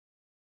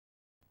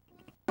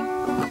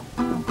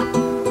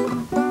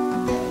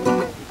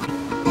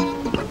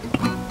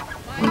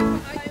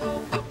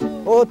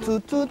Oh,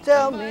 Tutu,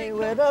 tell me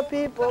where the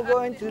people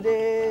going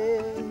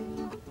today?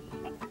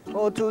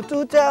 Oh,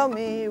 Tutu, tell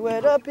me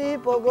where the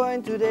people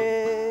going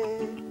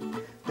today?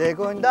 They're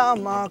going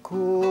down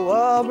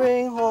Mākua,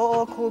 bring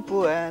ho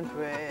kupu and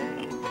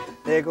pray.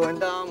 They're going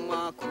down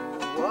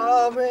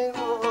Mākua, bring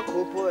ho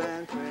kupu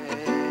and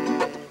pray.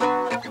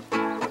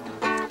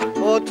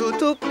 Oh,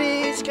 Tutu,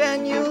 please,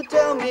 can you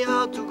tell me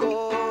how to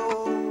go?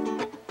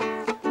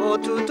 Oh,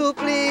 Tutu,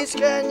 please,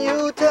 can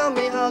you tell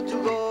me how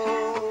to go?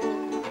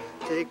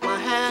 Take my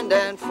hand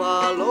and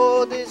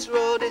follow, this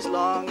road is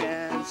long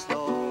and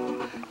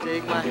slow.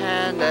 Take my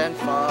hand and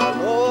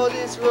follow,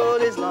 this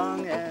road is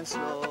long and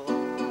slow.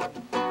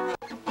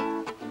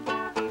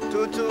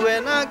 Tutu,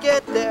 when I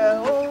get there,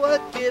 oh,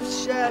 what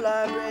gifts shall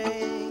I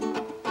bring?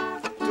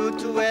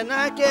 Tutu, when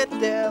I get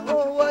there,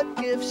 oh, what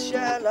gifts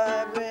shall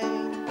I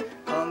bring?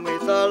 Come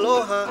with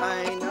aloha,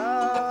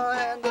 Aina,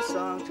 and the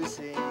song to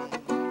sing.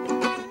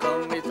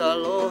 Come with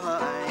aloha,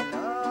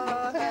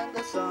 Aina, and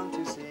the song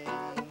to sing.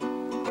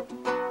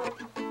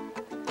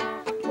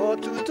 Oh,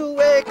 Tutu,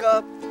 wake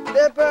up,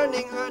 they're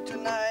burning her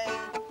tonight.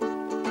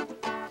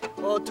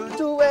 Oh,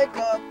 Tutu, wake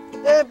up,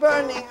 they're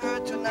burning her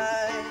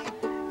tonight.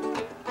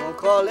 Oh,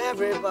 call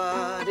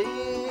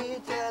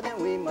everybody, tell them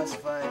we must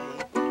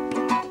fight.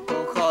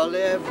 Oh, call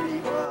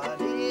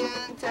everybody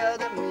and tell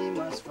them we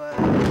must fight.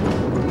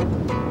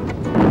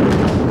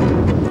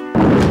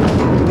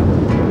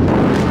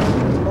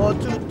 Oh,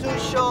 Tutu,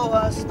 show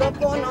us the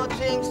pono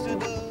things to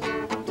do.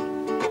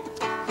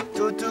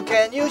 Tutu,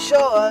 can you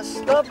show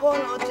us the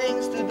pono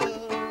things to do?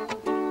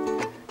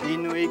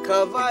 Inui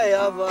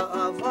kawaiava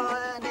ava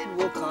and it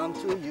will come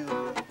to you.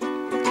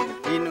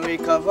 Inui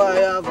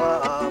kawaiava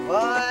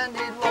ava and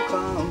it will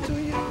come to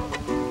you.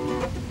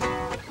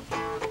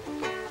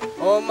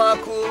 Oh,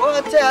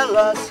 Mākua, tell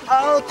us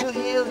how to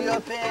heal your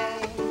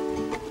pain.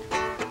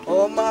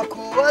 Oh,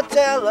 Mākua,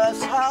 tell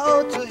us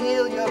how to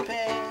heal your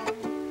pain.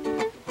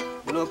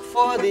 Look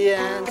for the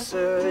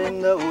answer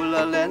in the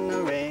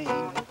olaule rain.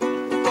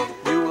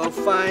 You will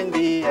find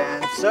the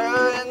answer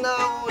in the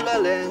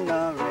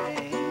olaule rain.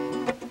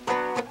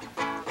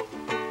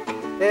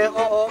 E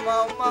ho'o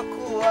mau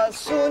Mākua,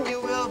 soon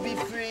you will be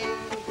free.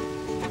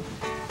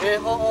 E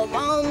ho'o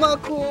mau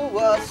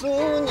Mākua,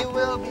 soon you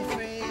will be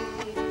free.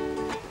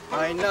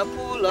 Aina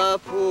pula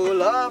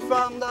pula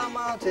from the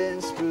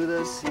mountains to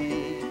the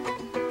sea.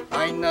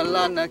 Aina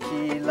lana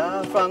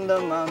kila from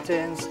the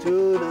mountains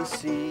to the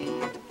sea.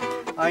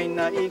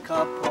 Aina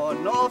ika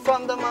pono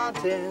from the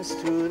mountains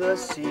to the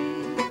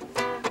sea.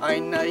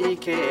 Aina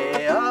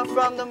ikea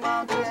from the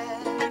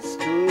mountains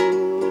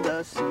to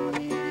the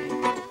sea.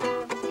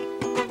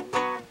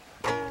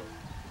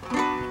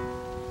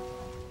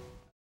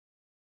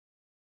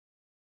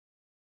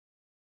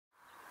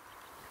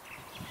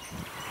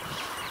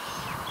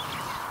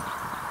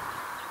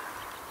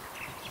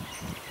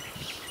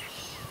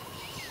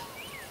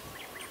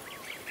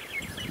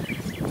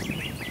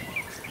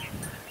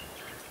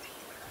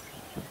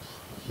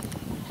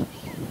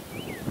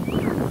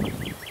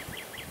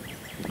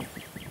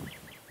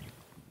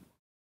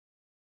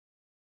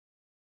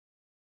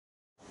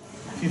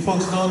 If you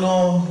folks don't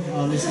know,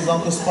 this is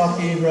Uncle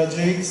Sparky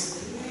Rodrigues.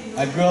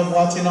 I grew up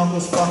watching Uncle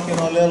Sparky on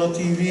olaule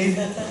TV.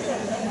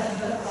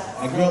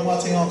 I grew up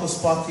watching Uncle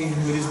Sparky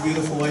with his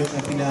beautiful wife,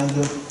 Aina,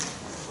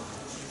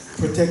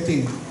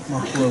 protecting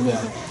Mākua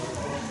Valley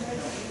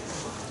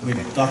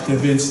with Dr.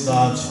 Vince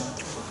Dodge.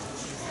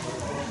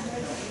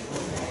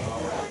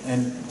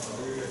 And,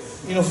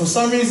 you know, for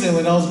some reason,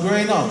 when I was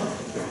growing up,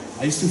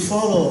 I used to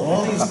follow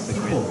all these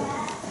people.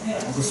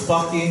 Uncle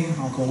Sparky,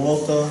 Uncle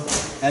Walter,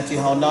 Auntie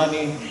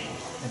Haunani,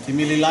 Auntie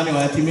Mililani. Well,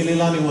 Auntie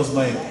Mililani was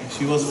my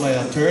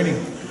attorney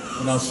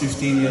when I was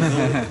 15 years old.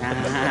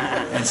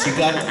 And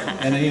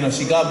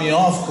she got me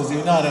off because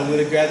if not, I would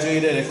have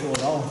graduated at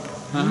Kourtney.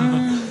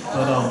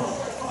 But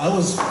I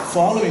was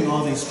following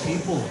all these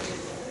people.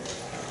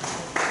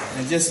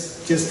 And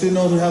just to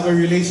know to have a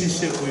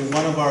relationship with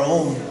one of our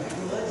own.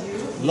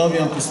 Love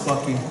you, Uncle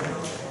Sparky.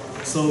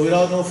 So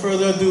without no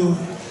further ado,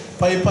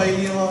 pai pai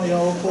lima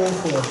ya oko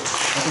for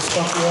Uncle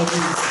Sparky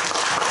Rodrigues.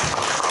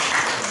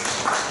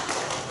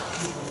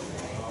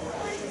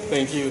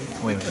 Thank you.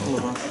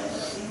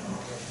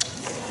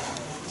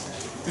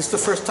 This is the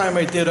first time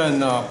I did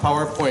on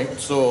PowerPoint,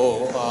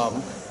 so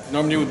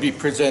normally it would be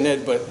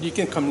presented, but you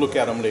can come look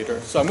at them later.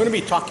 So I'm going to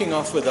be talking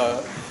off with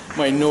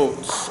my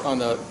notes on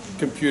the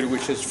computer,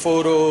 which is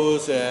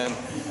photos and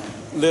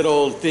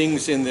little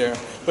things in there.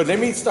 But let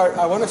me start.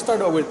 I want to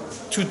start out with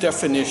two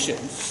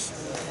definitions.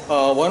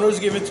 One was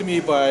given to me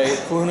by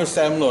Kuhuna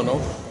Sam Lono.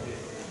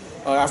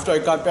 After I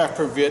got back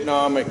from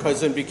Vietnam, my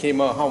cousin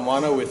became a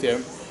Hawaiian with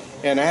him.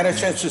 And I had a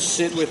chance to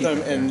sit with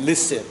him and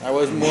listen. I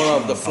was more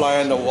of the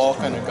fly on the wall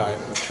kind of guy.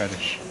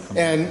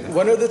 And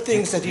one of the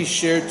things that he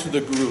shared to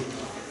the group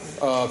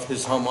of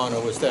his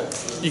Haumana was that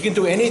you can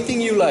do anything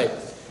you like.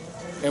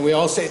 And we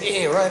all said,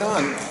 hey, right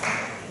on.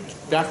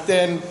 Back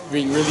then,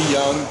 being really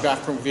young, back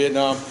from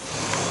Vietnam,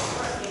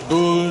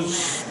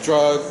 booze,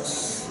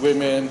 drugs,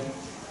 women,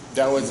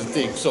 that was the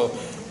thing. So,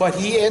 but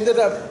he ended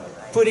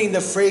up putting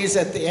the phrase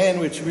at the end,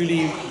 which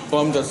really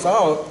bummed us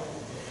out.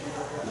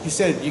 He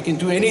said, you can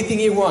do anything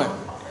you want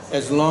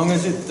as long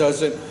as it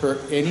doesn't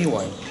hurt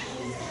anyone.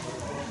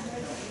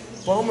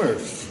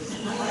 Bummers.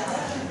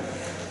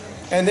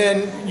 And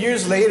then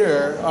years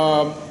later,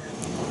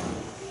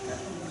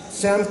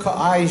 Sam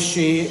Ka'ai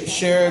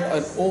shared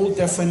an old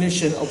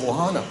definition of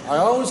ohana. I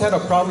always had a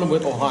problem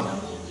with ohana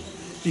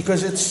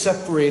because it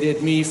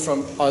separated me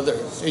from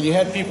others. And you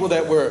had people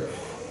that were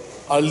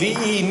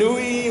ali'i,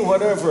 nui,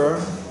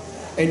 whatever,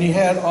 and you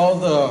had all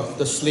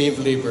the slave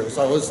laborers.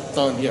 I was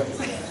down here.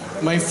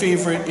 My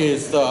favorite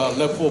is the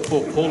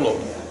lepopo polo.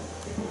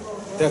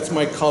 That's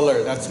my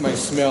color, that's my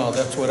smell,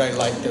 that's what I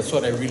like, that's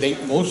what I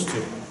relate most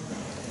to.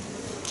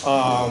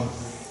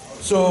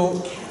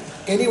 So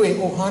anyway,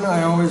 ohana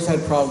I always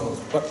had problems,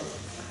 but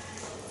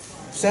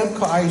Sam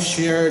Ka'ai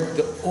shared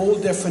the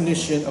old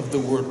definition of the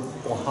word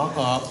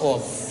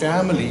of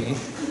family,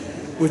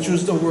 which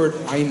was the word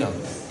Aina.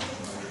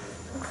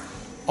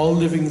 All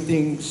living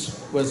things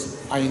was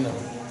Aina.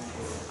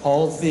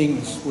 All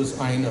things was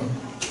Aina.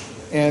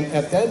 And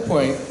at that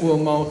point,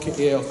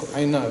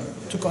 Aina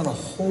took on a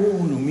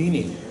whole new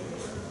meaning.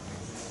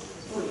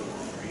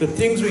 The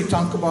things we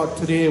talk about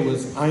today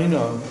was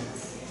Aina,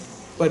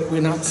 but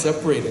we're not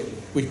separated,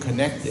 we're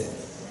connected.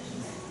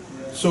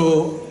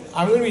 So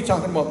I'm going to be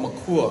talking about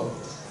Mākua,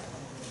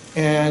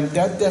 and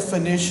that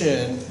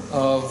definition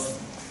of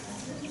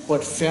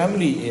what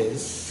family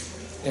is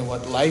and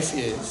what life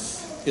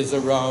is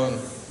around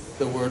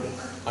the word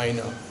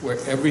Aina, where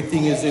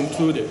everything is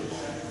included.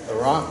 The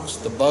rocks,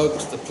 the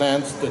bugs, the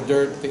plants, the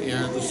dirt, the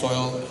air, the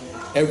soil,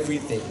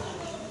 everything.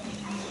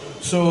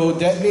 So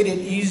that made it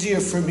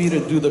easier for me to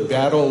do the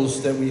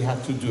battles that we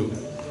had to do.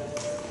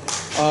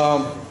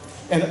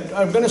 And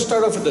I'm going to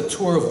start off with the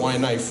tour of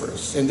Waianae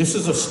first. And this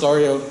is a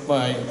story of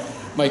my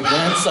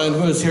grandson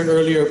who was here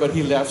earlier, but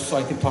he left so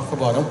I can talk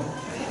about him.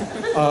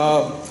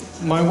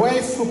 My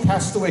wife, who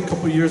passed away a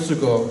couple years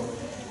ago,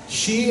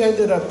 she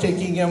ended up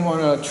taking him on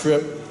a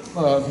trip,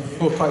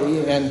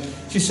 Hokai, and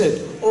she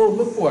said, oh,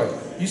 look, boy,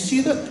 you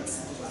see the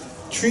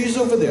trees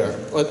over there?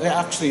 Well,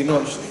 actually,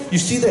 no, you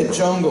see that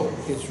jungle?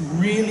 It's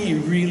really,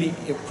 really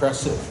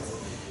impressive.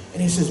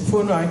 And he says,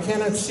 Puna, I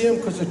cannot see them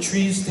because the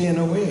trees stay in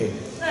the way.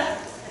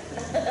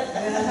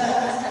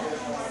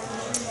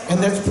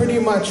 And that's pretty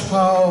much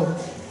how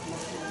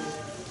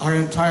our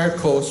entire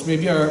coast,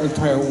 maybe our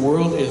entire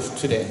world is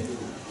today.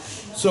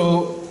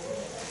 So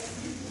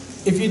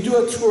if you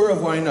do a tour of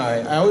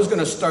Waianae, I was going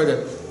to start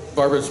at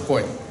Barber's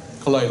Point,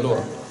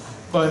 Kalailoa.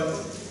 But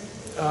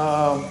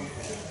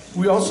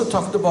we also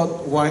talked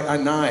about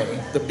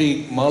Waianae, the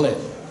big mullet.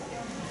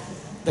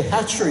 The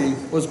hatchery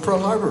was Pearl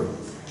Harbor.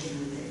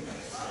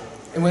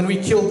 And when we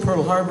killed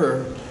Pearl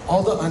Harbor,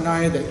 all the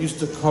Anai that used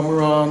to come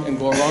around and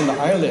go around the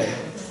island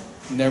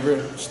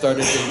never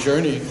started their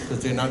journey because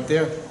they're not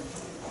there.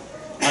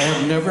 I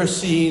have never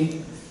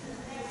seen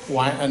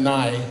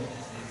Waianae,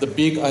 the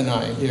big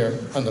Anai here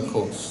on the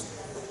coast.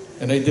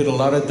 And I did a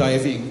lot of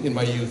diving in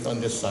my youth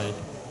on this side.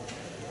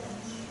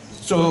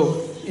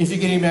 So if you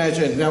can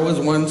imagine, that was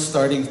one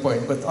starting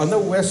point. But on the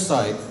west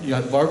side, you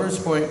had Barber's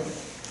Point.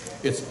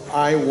 It's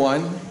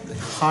I-1,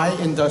 high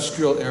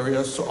industrial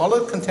area. So all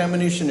the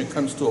contamination that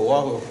comes to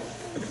Oahu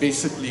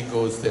basically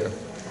goes there.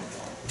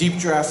 Deep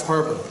Draft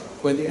Harbor.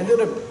 When they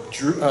ended up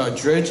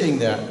dredging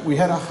that, we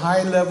had a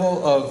high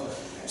level of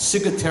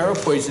ciguatera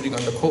poisoning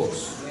on the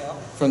coast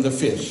from the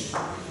fish.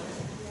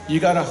 You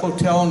got a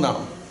hotel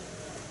now.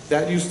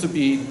 That used to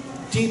be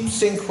deep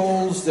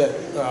sinkholes that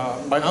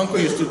my uncle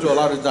used to do a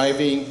lot of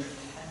diving,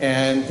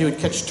 and he would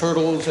catch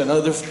turtles and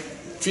other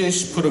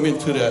fish, put them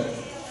into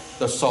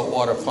the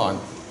saltwater pond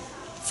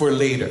for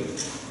later.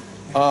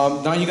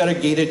 Now you got a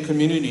gated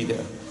community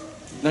there.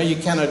 Now you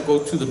cannot go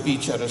to the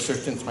beach at a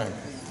certain time.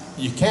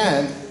 You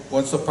can,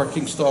 once the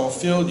parking stall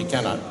filled, you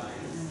cannot.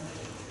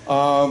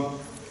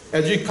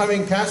 As you're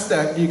coming past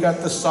that, you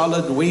got the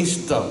solid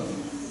waste dump.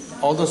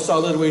 All the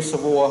solid waste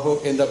of Oahu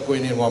end up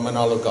going in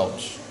Waimanalo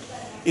Gulch.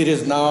 It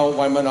is now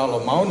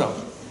Waimanalo Mauna.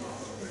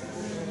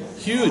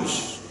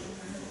 Huge.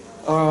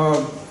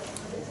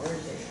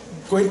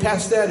 Going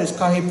past that is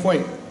Kahe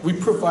Point. We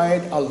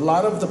provide a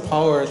lot of the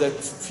power that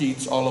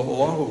feeds all of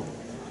Oahu.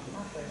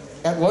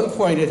 At one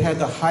point, it had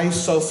the high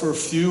sulfur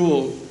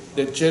fuel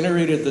that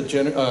generated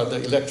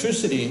the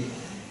electricity,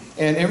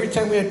 and every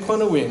time we had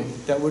kona wind,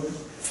 that would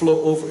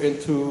flow over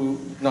into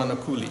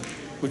Nanakuli,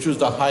 which was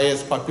the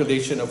highest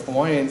population of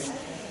Hawaiians.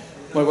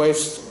 My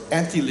wife's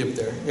auntie lived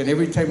there, and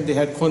every time they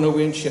had kona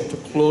wind, she had to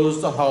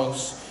close the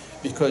house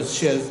because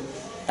she has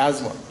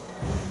asthma.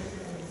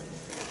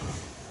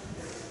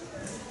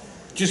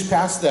 Just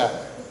past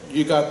that,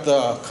 you got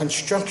the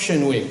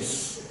construction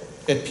waste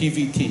at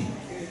PVT.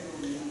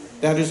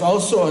 That is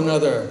also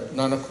another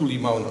Nanakuli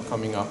Mauna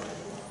coming up.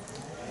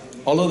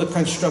 All of the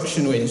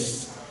construction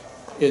waste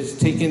is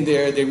taken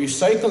there, they're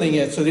recycling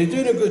it, so they're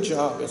doing a good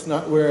job. It's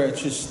not where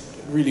it's just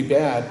really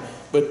bad,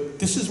 but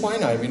this is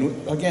Waianae. I mean,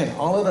 again,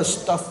 all of the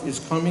stuff is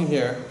coming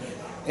here,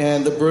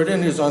 and the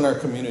burden is on our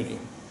community.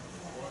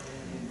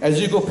 As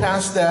you go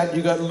past that,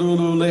 you got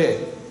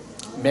Lulule.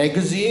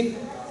 Magazine,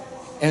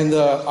 and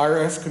the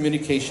RF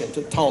communication,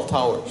 the tall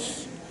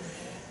towers.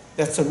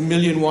 That's 1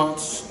 million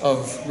watts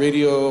of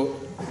radio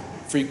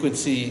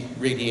frequency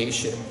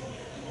radiation.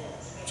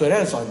 So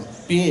that's a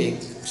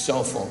big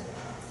cell phone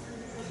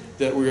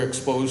that we're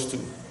exposed to.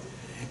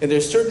 And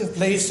there's certain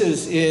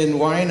places in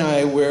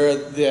Waianae where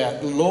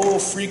that low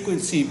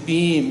frequency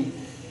beam,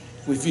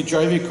 if you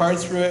drive your car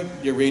through it,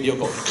 your radio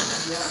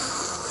goes.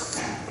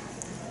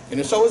 And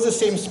it's always the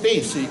same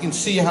space, so you can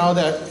see how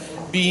that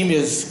beam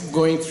is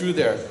going through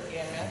there.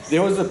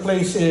 There was a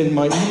place in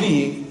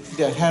Maili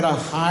that had a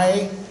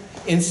high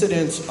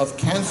incidence of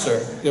cancer.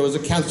 There was a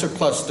cancer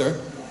cluster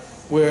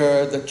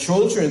where the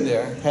children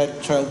there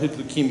had childhood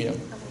leukemia.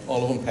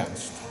 All of them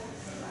passed.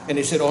 And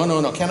they said, oh,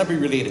 no, cannot be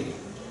related.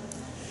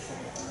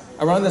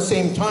 Around the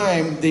same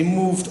time, they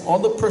moved all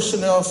the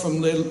personnel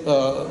from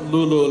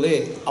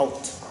Lulule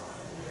out.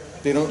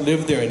 They don't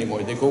live there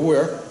anymore. They go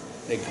where?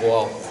 They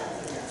go out.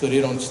 So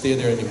they don't stay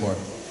there anymore.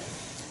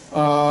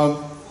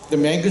 The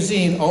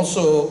magazine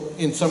also,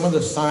 in some of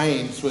the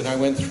signs, when I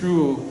went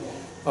through,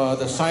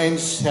 the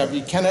signs have,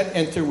 you cannot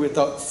enter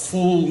without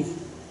full,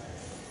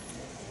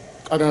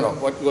 I don't know,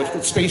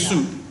 what space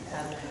suit,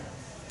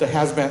 the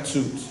hazmat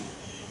suits.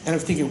 And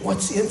I'm thinking,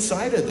 what's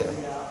inside of there?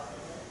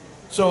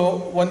 So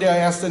one day I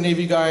asked the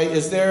Navy guy,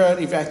 is there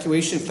an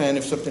evacuation plan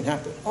if something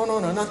happened? Oh, no,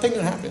 nothing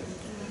can happen.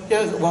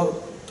 Yeah,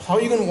 well, how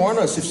are you going to warn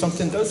us if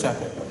something does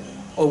happen?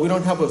 Oh, we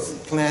don't have a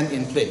plan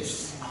in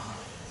place.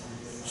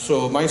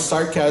 So my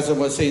sarcasm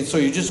was saying, so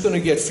you're just going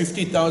to get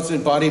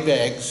 50,000 body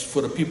bags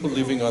for the people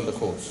living on the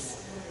coast.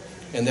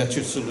 And that's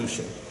your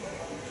solution.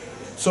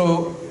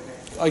 So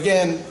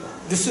again,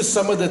 this is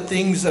some of the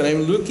things that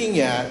I'm looking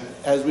at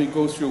as we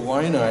go through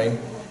Waianae.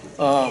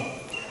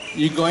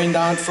 You're going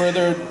down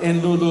further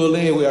in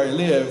Lulule where I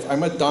live.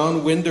 I'm a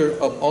downwinder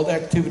of all the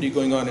activity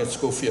going on at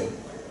Schofield.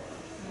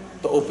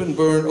 The open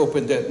burn,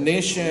 open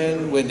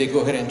detonation, when they go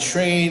ahead and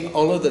train,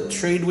 all of the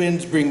trade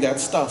winds bring that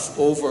stuff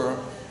over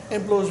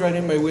and blows right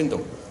in my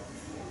window.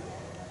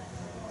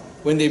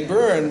 When they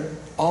burn,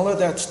 all of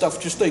that stuff,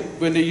 just like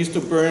when they used to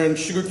burn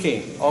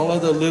sugarcane, all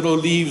of the little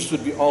leaves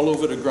would be all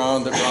over the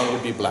ground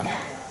would be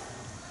black.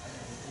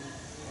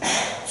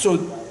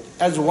 So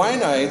as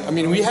Waianae, I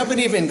mean, we haven't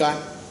even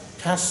got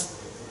past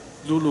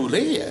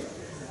Lulule yet.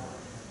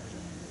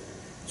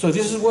 So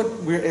this is what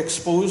we're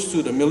exposed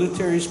to, the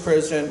military's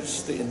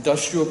presence, the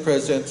industrial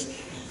presence,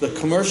 the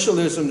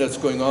commercialism that's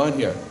going on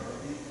here.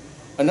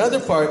 Another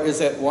part is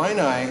that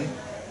Waianae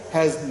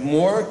has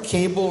more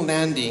cable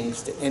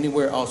landings than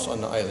anywhere else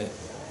on the island.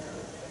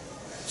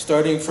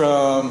 Starting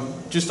from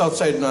just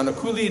outside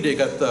Nanakuli, they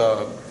got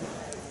the,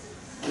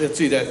 let's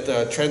see,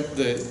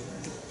 the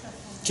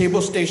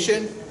cable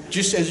station,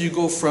 just as you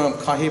go from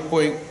Kahe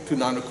Point to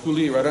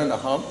Nanakuli, right on the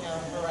hump.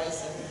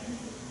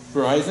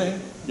 Verizon?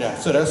 Yeah,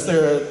 so that's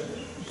their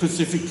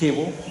Pacific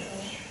cable.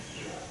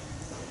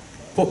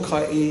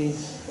 Pokai,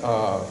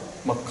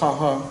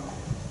 Makaha,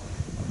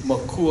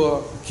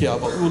 Makua,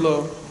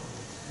 Kiawaula.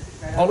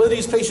 All of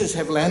these places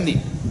have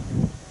landing.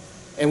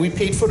 And we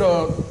paid for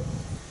the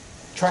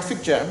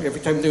traffic jam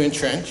every time they're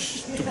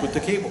entrenched to put the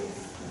cable.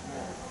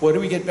 What do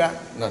we get back?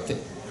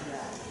 Nothing.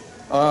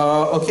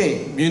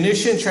 Okay,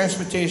 munition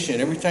transportation.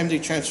 Every time they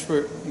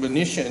transfer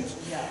munitions,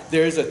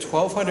 there's a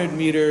 1,200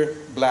 meter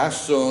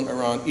blast zone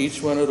around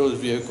each one of those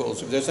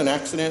vehicles. If there's an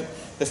accident,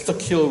 that's the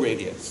kill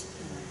radius.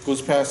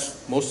 Goes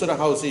past most of the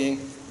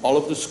housing, all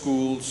of the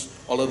schools,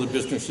 all of the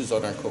businesses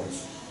on our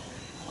coast.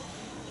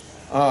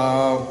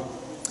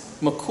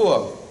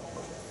 Mākua.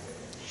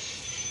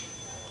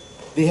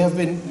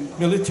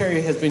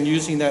 Military has been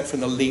using that from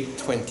the late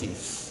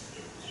 20s.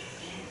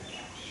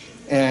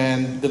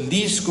 And the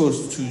lease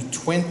goes to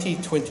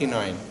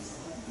 2029.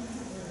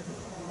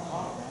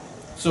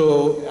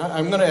 So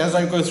I'm gonna, as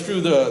I go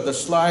through the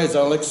slides,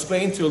 I'll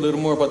explain to you a little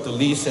more about the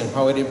lease and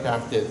how it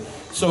impacted.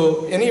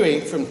 So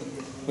anyway, from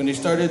when they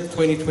started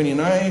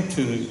 2029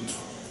 to,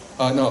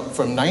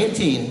 from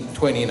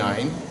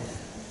 1929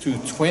 to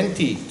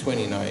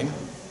 2029,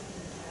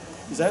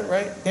 is that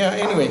right? Yeah,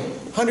 anyway,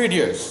 100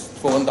 years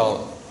for $1.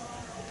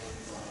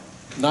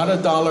 Not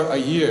 $1 a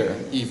year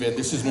even,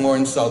 this is more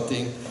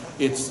insulting.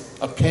 It's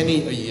a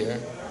penny a year.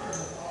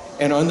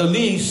 And on the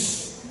lease,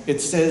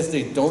 it says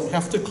they don't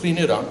have to clean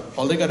it up.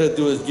 All they gotta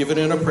do is give it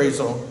an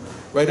appraisal,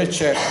 write a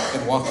check,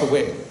 and walk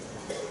away.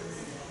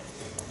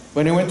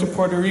 When I went to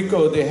Puerto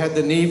Rico, they had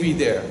the Navy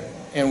there.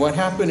 And what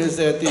happened is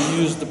that they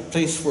used the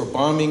place for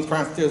bombing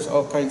practice,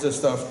 all kinds of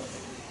stuff.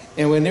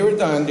 And when they were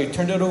done, they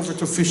turned it over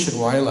to Fish and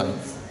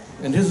Wildlife.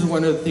 And this is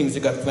one of the things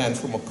that got planned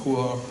for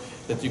Mākua,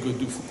 that you could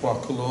do for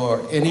Kuakaloa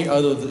or any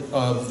other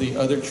of the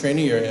other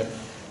training area.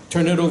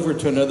 Turn it over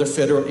to another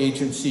federal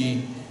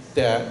agency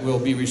that will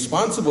be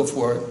responsible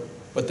for it,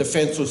 but the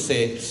fence will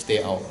say,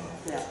 stay out.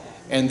 Yeah.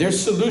 And their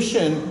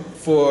solution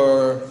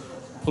for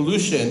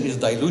pollution is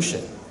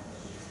dilution.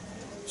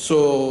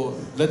 So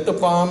let the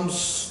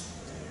bombs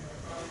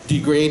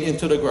degrade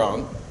into the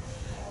ground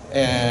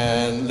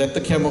and let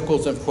the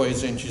chemicals and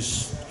poison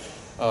just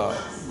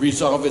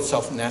resolve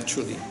itself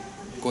naturally,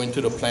 going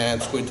to the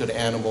plants, going to the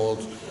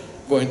animals,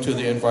 going to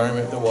the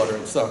environment, the water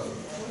and stuff.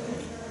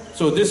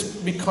 So this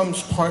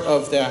becomes part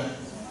of that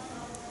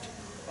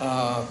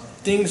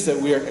things that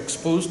we are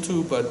exposed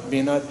to but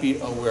may not be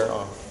aware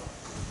of.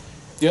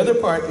 The other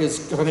part is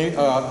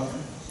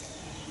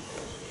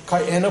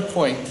Aina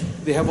Point.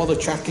 They have all the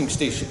tracking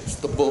stations,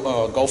 the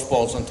golf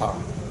balls on top.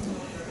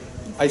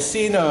 I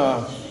seen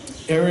an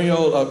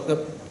aerial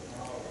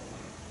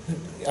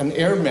an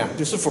air map.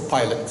 This is for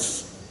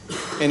pilots,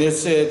 and it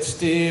said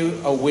stay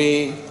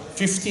away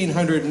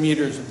 1,500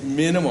 meters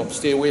minimum.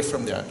 Stay away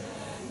from that.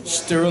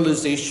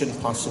 Sterilization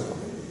possible.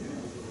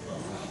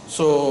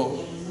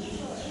 So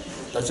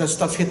does that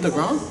stuff hit the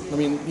ground? I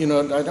mean, you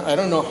know, I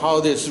don't know how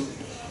this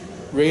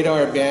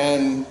radar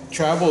band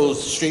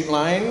travels straight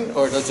line,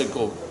 or does it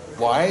go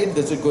wide?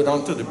 Does it go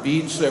down to the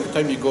beach? So every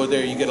time you go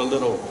there, you get a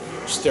little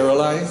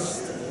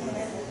sterilized?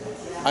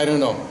 I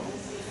don't know.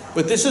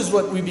 But this is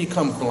what we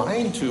become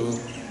blind to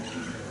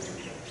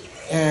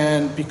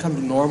and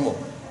become normal.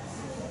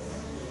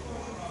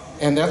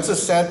 And that's a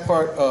sad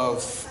part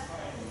of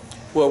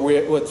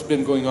what's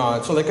been going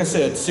on. So like I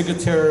said,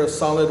 ciguatera,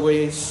 solid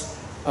waste,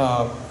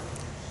 our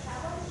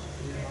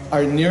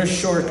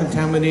near-shore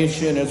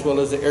contamination as well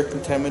as the air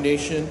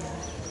contamination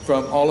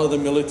from all of the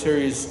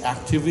military's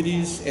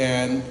activities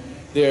and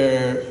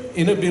their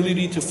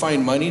inability to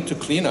find money to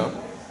clean up,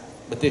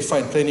 but they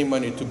find plenty of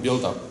money to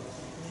build up.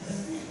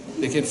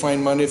 They can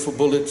find money for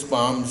bullets,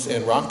 bombs,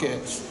 and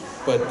rockets,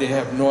 but they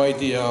have no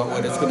idea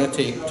what it's going to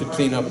take to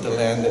clean up the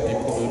land that they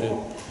polluted.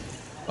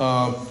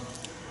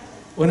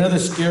 One other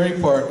scary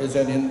part is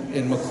that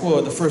in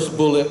Mākua, the first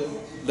lead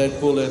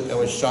bullet that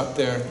was shot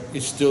there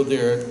is still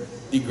there,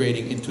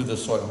 degrading into the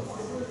soil.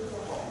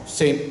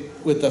 Same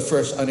with the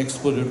first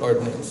unexploded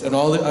ordnance. And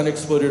all the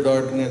unexploded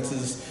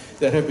ordnances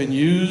that have been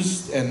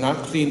used and not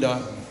cleaned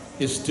up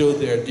is still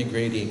there,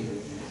 degrading.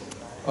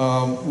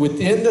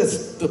 Within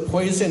the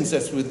poisons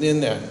that's within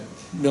that,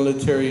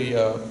 military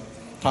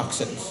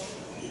toxins,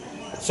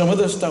 some of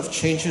the stuff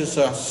changes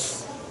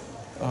us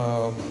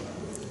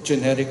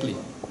genetically.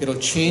 It'll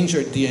change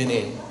our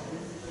DNA.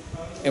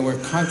 And we're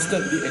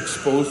constantly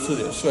exposed to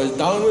this. So as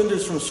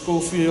downwinders from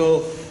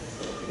Schofield,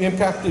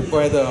 impacted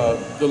by the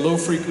low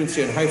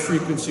frequency and high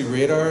frequency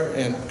radar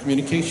and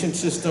communication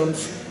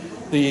systems,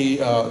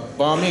 the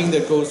bombing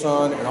that goes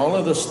on and all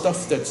of the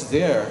stuff that's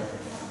there,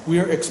 we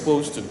are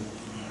exposed to.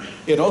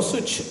 It also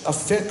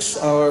affects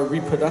our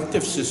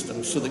reproductive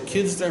system. So the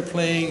kids that are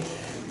playing,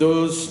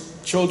 those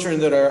children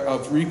that are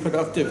of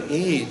reproductive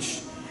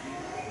age,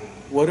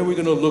 what are we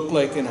going to look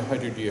like in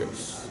 100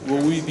 years?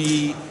 Will we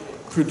be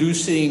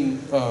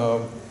producing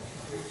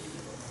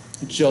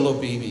jello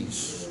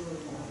babies?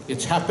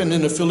 It's happened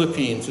in the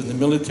Philippines. When the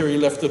military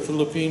left the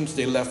Philippines,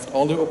 they left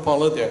all the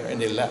Opala there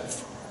and they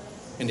left.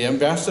 And the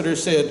ambassador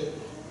said,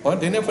 well,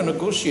 they never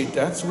negotiate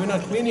that, so we're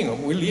not cleaning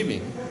them, we're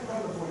leaving.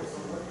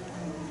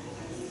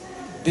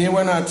 They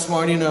were not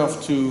smart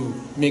enough to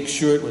make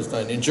sure it was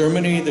done. In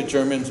Germany, the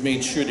Germans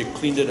made sure they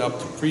cleaned it up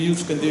to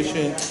pre-use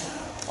condition.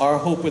 Our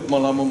hope with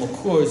Mālama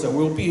Mākua is that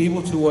we'll be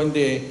able to one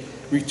day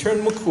return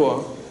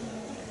Mākua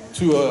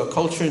to a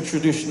culture and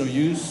traditional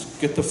use,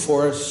 get the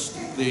forest,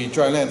 the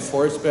dryland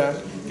forest back,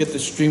 get the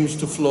streams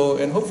to flow,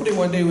 and hopefully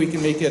one day we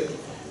can make it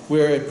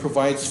where it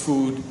provides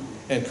food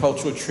and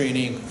cultural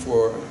training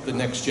for the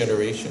next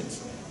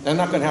generations. That's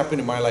not going to happen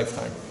in my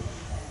lifetime.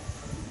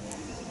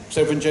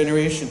 7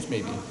 generations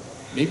maybe.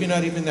 Maybe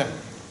not even that.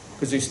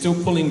 Because they're still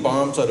pulling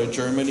bombs out of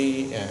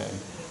Germany and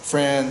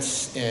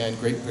France and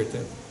Great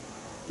Britain.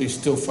 They're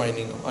still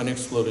finding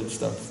unexploded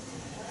stuff.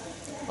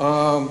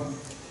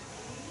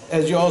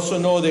 As you also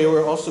know, they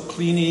were also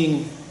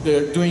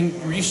they're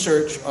doing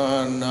research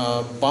on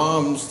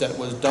bombs that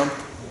was dumped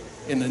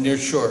in the near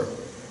shore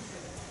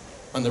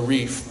on the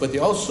reef, but they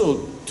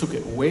also took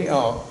it way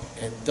out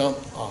and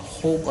dumped a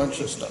whole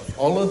bunch of stuff.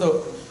 All of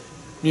the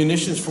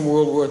munitions from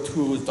World War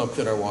II was dumped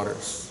in our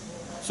waters.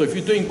 So if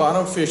you're doing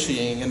bottom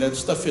fishing and that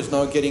stuff is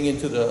now getting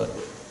into the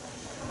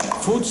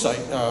food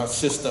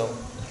system,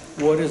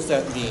 what does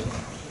that mean?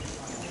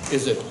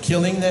 Is it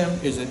killing them?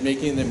 Is it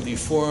making them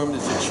deformed?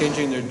 Is it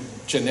changing their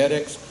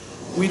genetics?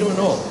 We don't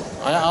know.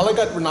 All I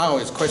got now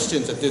is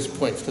questions at this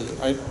point, because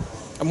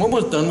I'm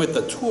almost done with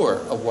the tour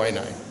of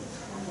Waianae.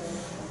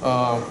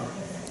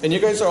 And you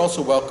guys are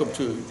also welcome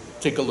to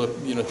take a look,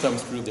 thumb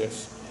through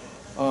this.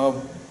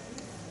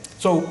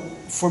 So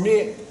for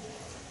me,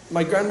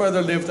 my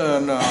grandmother lived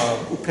on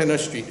Upena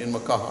Street in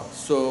Makaha.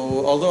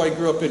 So although I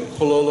grew up in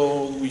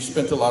Pololo, we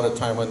spent a lot of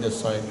time on this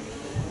side.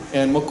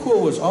 And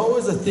Mākua was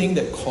always a thing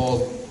that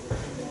called.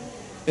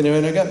 And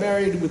when I got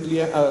married with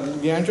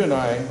Leandra and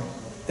I,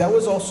 that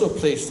was also a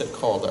place that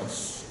called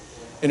us.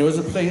 And it was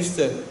a place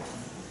that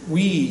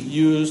we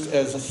used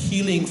as a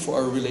healing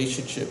for our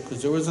relationship,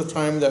 because there was a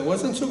time that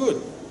wasn't so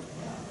good.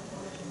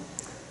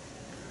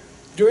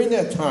 During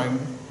that time,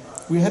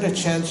 we had a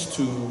chance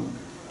to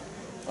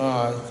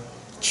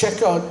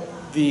check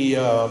out the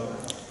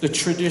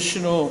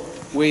traditional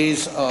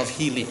ways of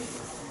healing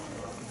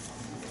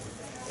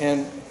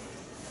and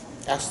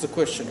ask the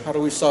question, how do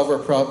we solve our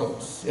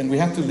problems? And we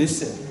have to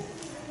listen.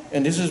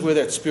 And this is where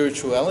that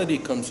spirituality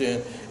comes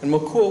in. And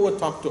Mākua would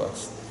talk to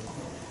us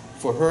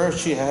For her,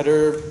 she had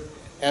her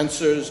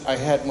answers, I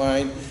had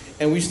mine,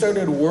 and we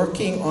started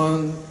working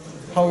on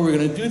how we were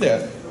going to do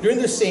that. During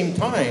the same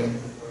time,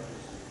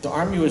 the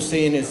Army was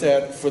saying is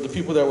that for the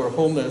people that were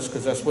homeless,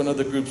 because that's one of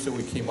the groups that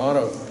we came out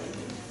of,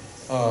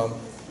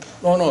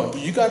 no,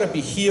 you got to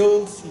be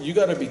healed, you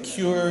got to be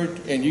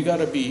cured, and you got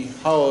to be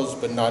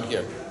housed, but not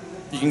here.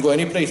 You can go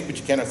any place, but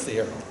you cannot stay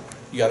here.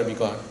 You got to be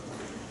gone.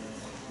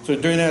 So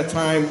during that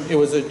time, it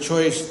was a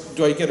choice: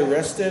 do I get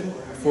arrested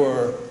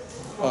for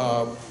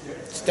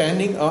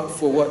standing up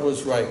for what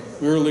was right?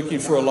 We were looking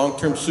for a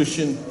long-term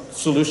solution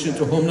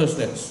to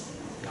homelessness.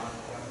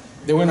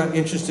 They were not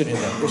interested in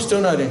that. They're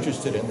still not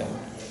interested in that.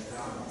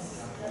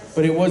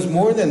 But it was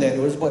more than that.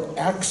 It was about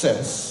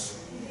access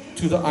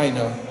to the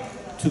Aina,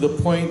 to the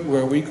point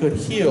where we could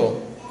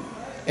heal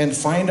and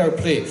find our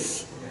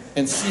place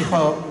and see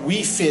how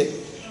we fit,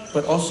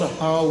 but also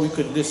how we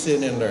could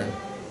listen and learn.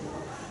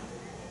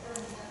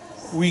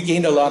 We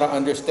gained a lot of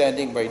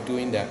understanding by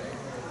doing that.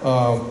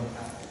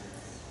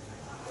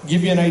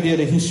 Give you an idea of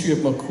the history of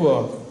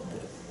Mākua.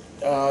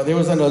 There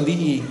was an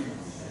ali'i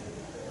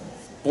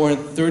born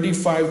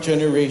 35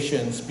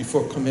 generations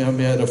before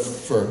Kamehameha the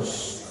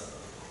First.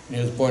 He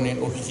was born in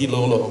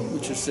Ohihilolo,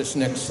 which is this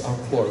next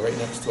Akua, right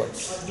next to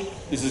us.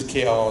 This is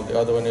Keao, the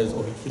other one is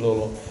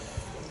Ohihilolo.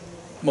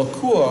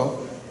 Mākua,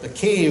 the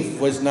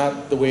cave, was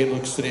not the way it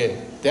looks today.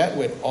 That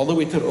went all the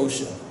way to the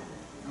ocean.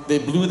 They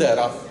blew that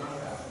up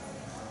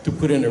to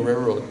put in a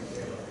railroad.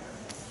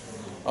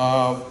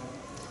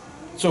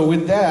 So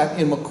with that,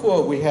 in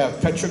Mākua, we have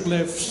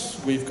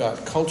petroglyphs, we've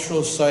got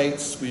cultural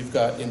sites, we've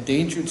got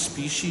endangered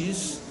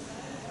species,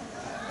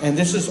 and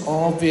this has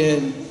all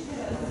been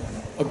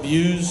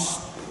abused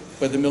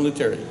by the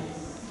military.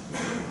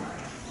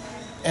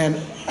 And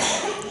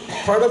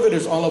part of it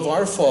is all of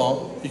our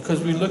fault because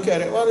we look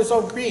at it, well, it's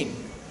all green,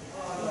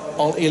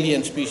 all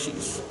alien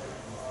species.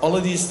 All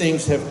of these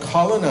things have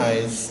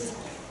colonized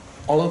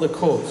all of the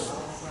coast.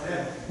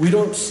 We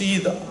don't see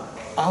the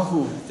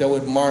ahu that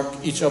would mark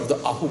each of the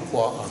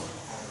ahupua'a.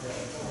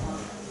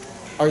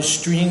 Our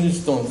streams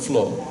don't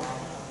flow.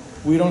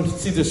 We don't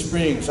see the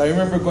springs. I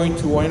remember going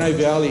to Waianae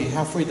Valley,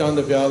 halfway down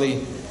the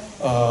valley,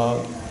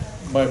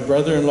 my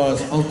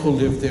brother-in-law's uncle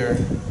lived there,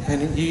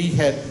 and he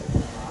had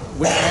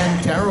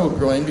wetland taro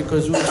growing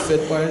because it was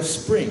fed by a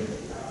spring.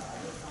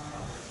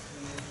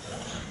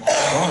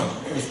 Gone.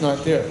 It's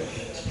not there.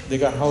 They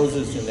got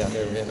houses in that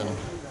area now.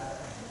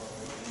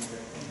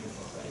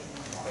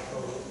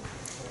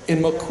 In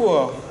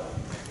Mākua,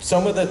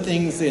 some of the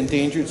things, the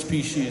endangered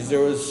species, there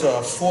was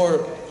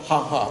 4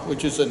 haha,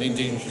 which is an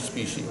endangered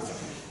species,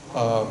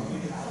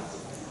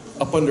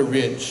 up on the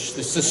ridge.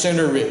 It's the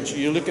center ridge.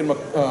 You look at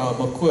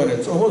Mākua, and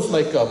it's almost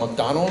like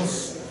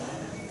McDonald's.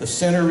 The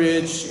center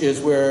ridge is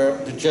where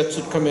the jets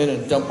would come in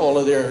and dump all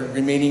of their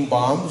remaining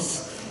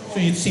bombs. So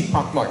you'd see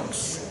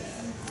pockmarks.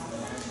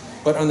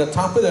 But on the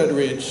top of that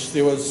ridge,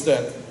 there was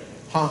that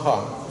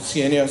haha,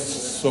 Sienia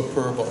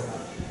superba.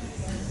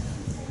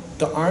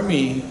 The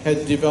Army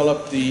had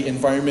developed the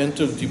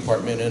environmental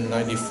department in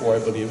 '94, I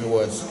believe it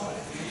was.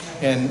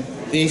 And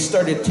they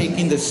started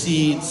taking the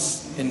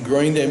seeds and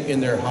growing them in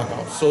their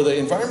hothouse. So the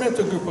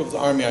environmental group of the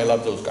Army, I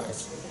love those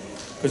guys,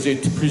 because they're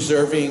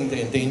preserving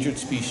the endangered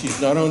species,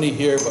 not only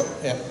here, but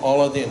at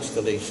all of the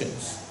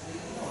installations.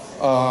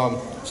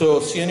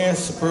 So Sienia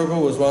superba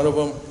was one of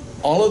them.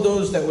 All of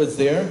those that was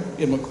there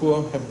in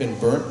Mākua have been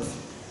burnt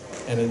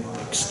and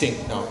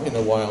extinct now in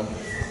the wild.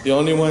 The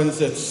only ones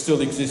that's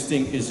still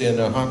existing is in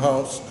a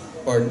hothouse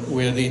or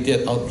where they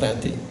did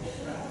outplanting.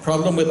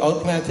 Problem with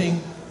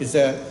outplanting is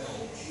that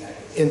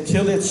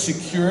until it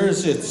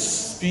secures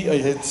its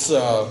area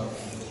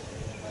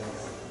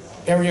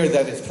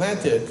that it's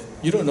planted,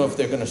 you don't know if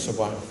they're going to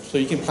survive. So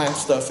you can plant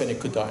stuff and it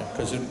could die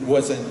because it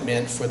wasn't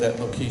meant for that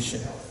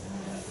location.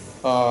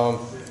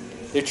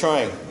 They're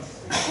trying.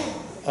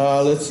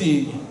 Let's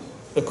see,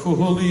 the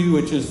kuhuli,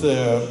 which is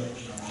the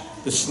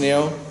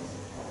snail.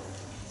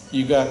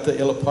 You got the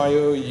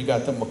ilapaio, you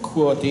got the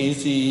Mākua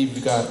daisy,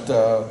 you got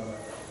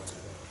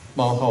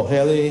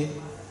mauhauhele.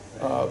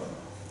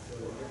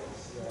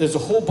 There's a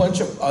whole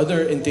bunch of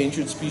other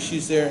endangered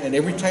species there, and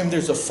every time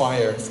there's a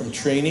fire from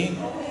training,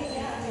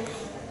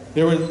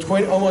 there was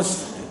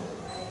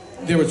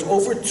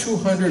over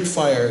 200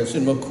 fires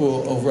in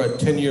Mākua over a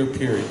 10-year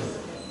period.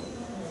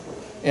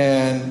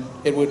 And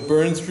it would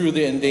burn through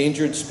the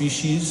endangered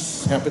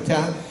species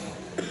habitat,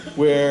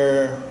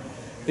 where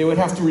they would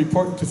have to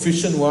report to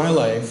Fish and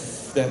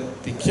Wildlife that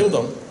they killed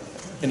them.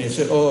 And they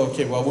said, oh,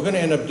 okay, well, we're going to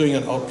end up doing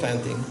an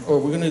outplanting, or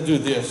we're going to do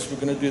this, we're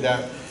going to do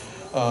that,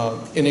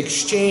 in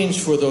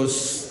exchange for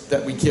those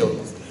that we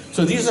killed.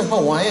 So these are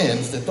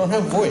Hawaiians that don't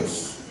have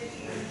voice.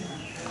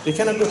 They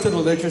cannot go to the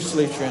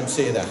legislature and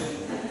say that.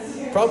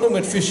 Problem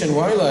with Fish and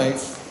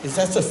Wildlife is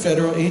that's a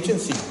federal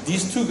agency.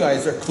 These two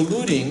guys are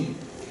colluding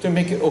to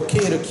make it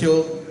okay to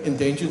kill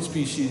endangered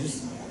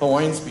species,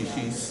 Hawaiian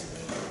species,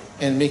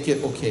 and make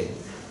it okay.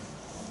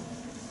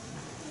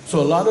 So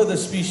a lot of the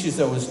species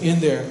that was in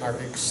there are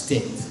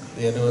extinct.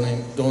 They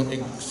don't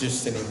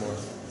exist anymore.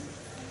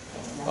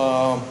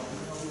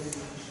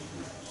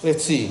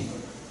 Let's see.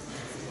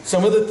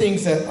 some of the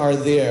things that are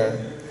there,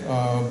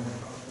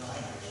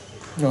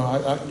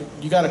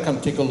 you got to come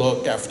take a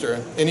look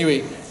after.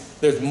 Anyway,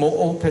 there's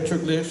mo'o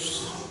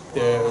petroglyphs.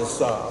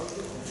 There's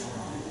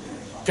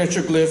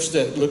petroglyphs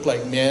that look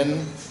like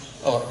men,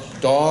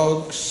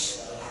 dogs.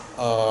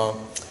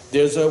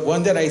 There's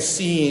one that I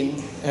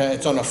seen.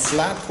 It's on a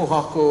flat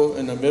pohako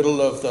in the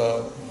middle of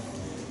the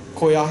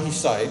Koyahi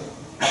side,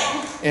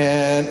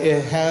 and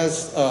it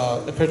has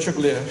a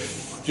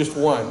petroglyph, just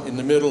one in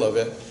the middle of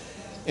it,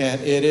 and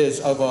it is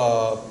of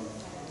a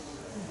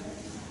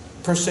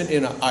person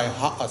in an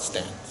aiha'a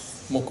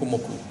stance, moku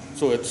moku.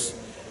 So it's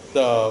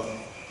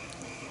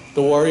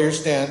the warrior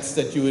stance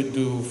that you would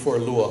do for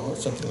lua or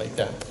something like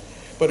that.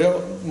 But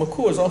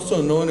Mākua is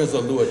also known as a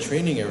lua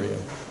training area.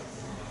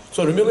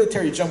 So the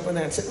military jumped in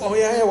there and said, oh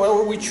yeah,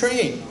 well, we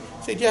train.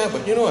 I said, yeah,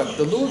 but you know what?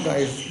 The lua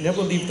guys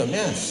never leave the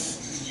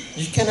mess.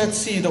 You cannot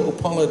see the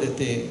opala that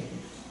they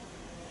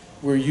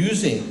were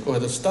using or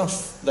the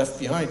stuff left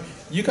behind.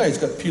 You guys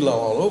got pilau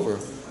all over.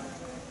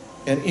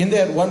 And in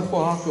that one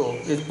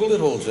pohako, there's bullet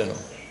holes in them.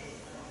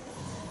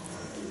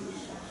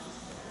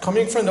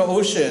 Coming from the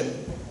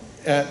ocean,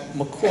 at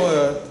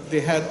Mākua,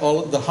 they had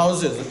all of the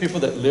houses, the people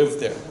that lived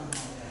there.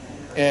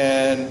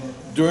 And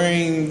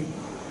during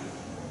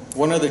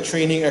one of the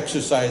training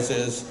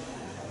exercises,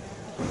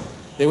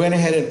 they went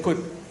ahead and put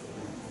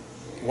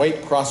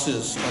white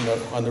crosses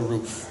on the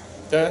roof.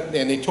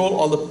 And they told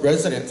all the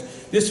residents,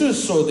 this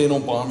was so they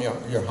don't bomb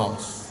your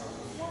house.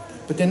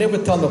 But they never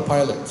tell the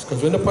pilots,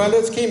 because when the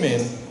pilots came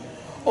in,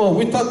 oh,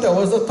 we thought that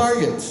was the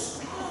targets.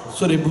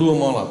 So they blew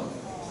them all up.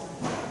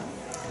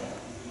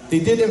 They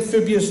did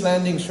amphibious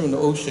landings from the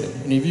ocean.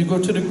 And if you go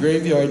to the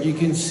graveyard, you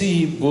can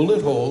see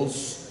bullet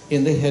holes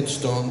in the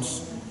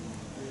headstones.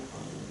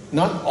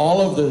 Not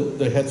all of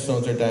the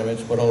headstones are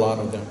damaged, but a lot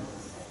of them.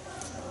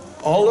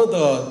 All of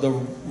the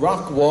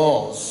rock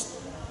walls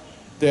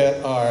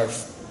that are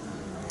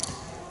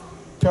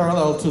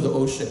parallel to the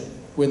ocean,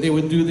 when they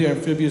would do their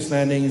amphibious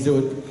landings, they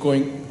would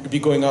be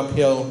going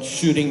uphill,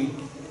 shooting.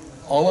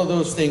 All of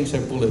those things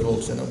have bullet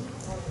holes in them.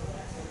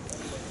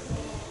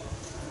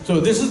 So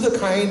this is the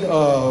kind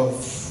of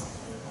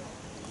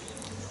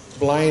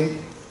blind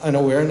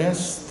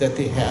unawareness that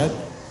they had,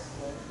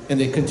 and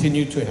they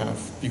continue to have,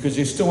 because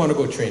they still want to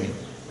go training.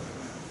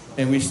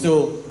 And we're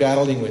still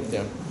battling with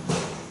them.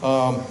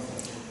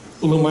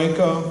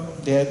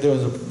 Ulumaika, there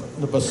was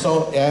the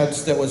basalt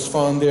adze that was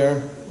found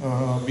there.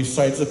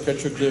 Besides the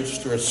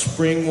petroglyphs, there are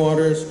spring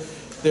waters.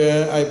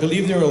 I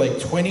believe there were like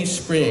 20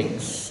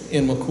 springs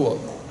in Mākua.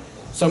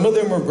 Some of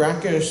them were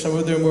brackish, some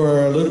of them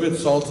were a little bit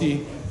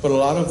salty, but a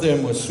lot of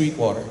them was sweet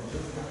water.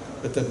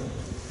 But the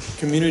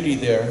community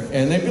there,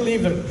 and I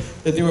believe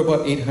that there were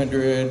about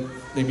 800,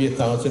 maybe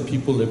 1,000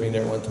 people living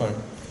there at one time.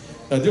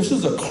 Now this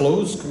was a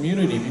closed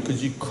community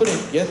because you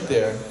couldn't get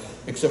there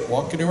except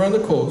walking around the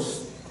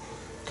coast,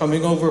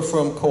 coming over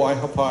from Kauai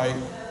Hapai,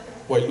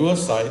 Wailua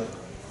side,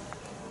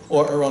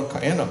 or around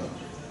Aina.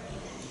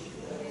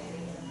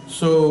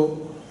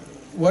 So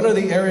one of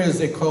the areas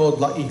they called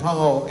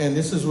La'ihao, and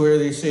this is where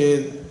they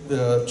say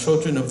the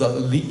children of the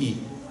Li'i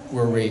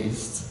were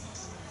raised.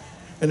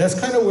 And that's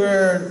kind of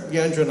where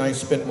Yandra and I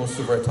spent most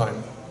of our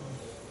time.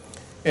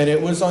 And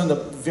it was on the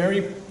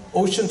very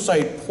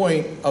oceanside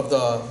point of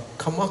the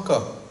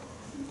Kamaka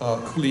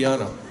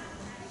Kuleana.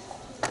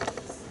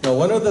 Now,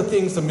 one of the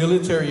things the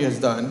military has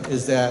done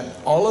is that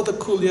all of the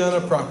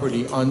Kuleana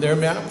property on their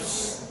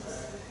maps,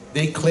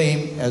 they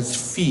claim as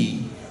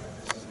fee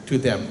to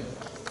them.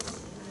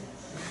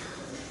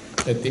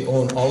 That they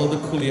own all of the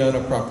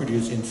Kuleana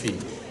properties in fee.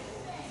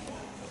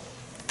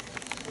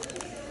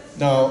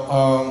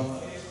 Now,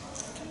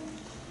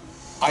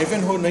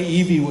 Ivanhoe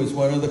Naivi was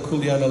one of the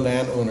Kuleana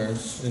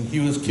landowners, and he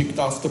was kicked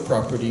off the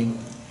property.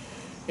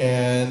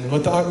 And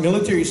what the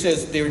military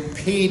says, they were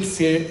paid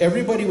fair,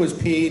 everybody was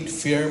paid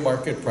fair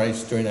market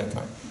price during that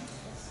time.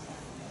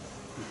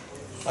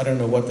 I don't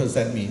know, what does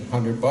that mean?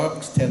 $100,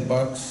 $10?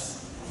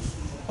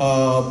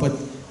 But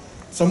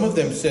some of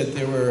them said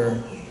they were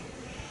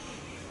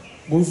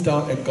moved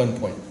out at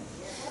gunpoint.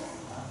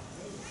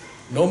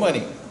 No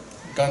money,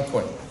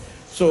 gunpoint.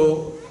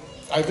 So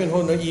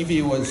Ivanhoe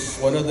Naivi was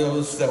one of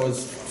those that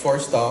was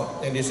forced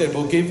out, and they said,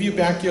 we'll give you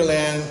back your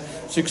land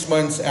 6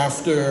 months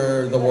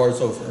after the war's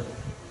over.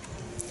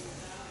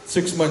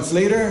 6 months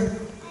later,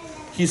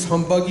 he's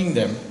humbugging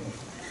them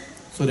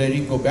so that he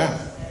can go back.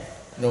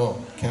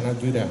 No, cannot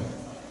do that.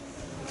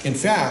 In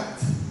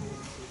fact,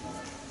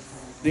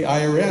 the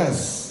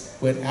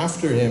IRS went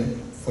after him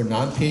for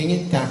not paying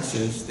in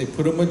taxes. They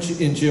put him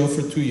in jail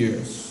for 2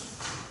 years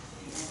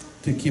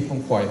to keep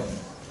him quiet.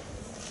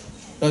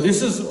 Now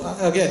this is,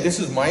 again, this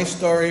is my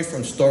story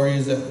from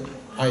stories that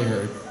I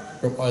heard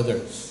from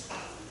others.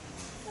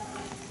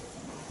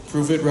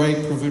 Prove it right,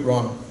 prove it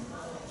wrong.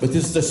 But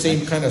this is the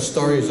same kind of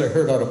stories I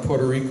heard out of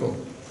Puerto Rico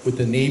with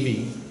the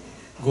Navy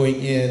going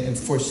in and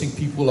forcing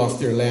people off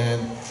their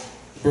land,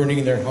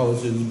 burning their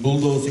houses,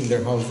 bulldozing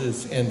their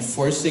houses, and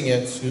forcing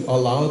it to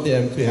allow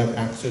them to have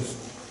access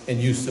and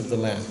use of the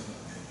land.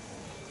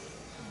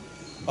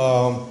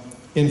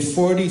 In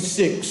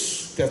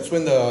 46, that's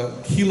when the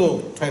Hilo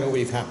tidal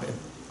wave happened.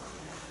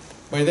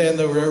 By then,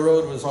 the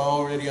railroad was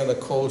already on the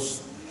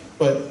coast,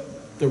 but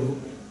the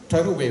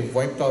tidal wave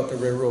wiped out the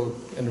railroad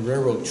and the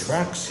railroad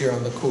tracks here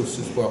on the coast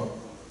as well.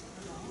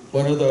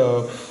 One of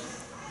the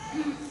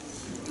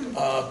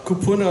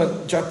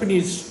kupuna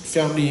Japanese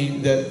family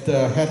that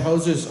had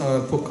houses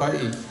on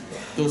Pokai,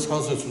 those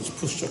houses was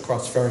pushed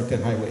across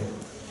Farrington Highway.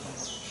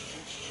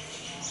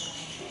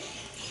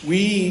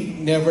 We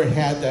never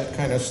had that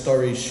kind of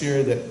story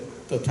shared that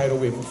the tidal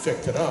wave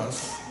affected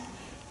us.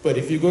 But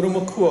if you go to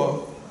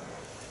Mākua,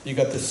 you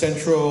got the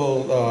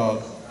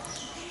central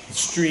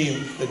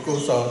stream that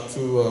goes out to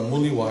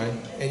Muliwai,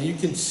 and you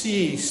can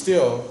see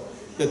still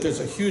that there's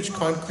a huge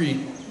concrete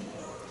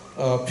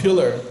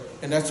pillar,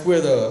 and that's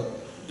where the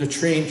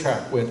train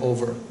track went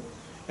over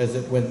as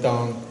it went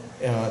down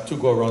to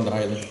go around the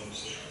island.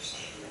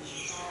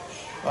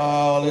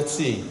 Let's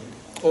see.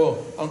 Oh,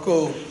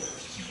 Uncle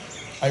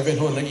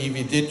Ivanhoe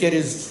Naivi did get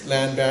his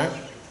land back,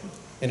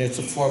 and it's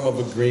a form of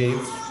a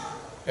grave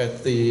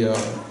at the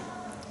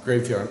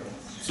graveyard.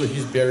 So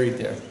he's buried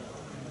there.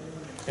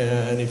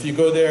 And if you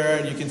go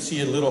there, you can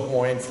see a little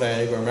Hawaiian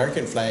flag or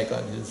American flag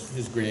on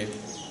his grave,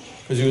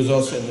 because he was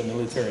also in the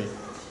military.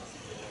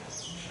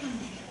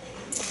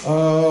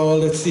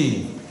 Let's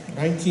see.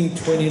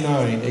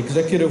 1929,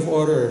 Executive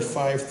Order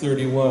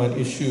 531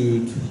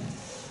 issued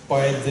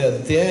by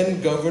the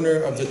then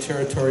governor of the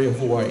territory of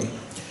Hawaii.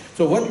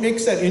 So what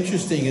makes that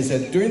interesting is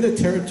that during the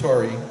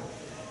territorial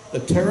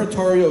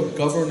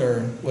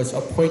governor was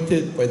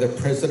appointed by the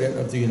President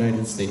of the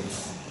United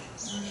States.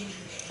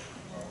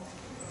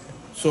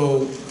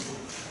 So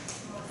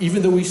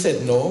even though we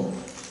said no,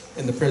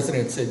 and the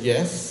President said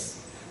yes,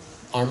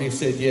 Army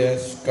said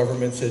yes,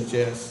 government said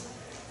yes,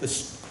 the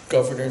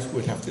governors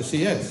would have to say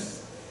yes.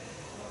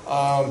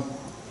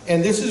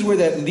 And this is where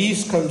that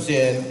lease comes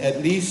in.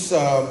 At least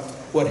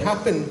what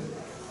happened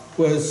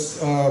was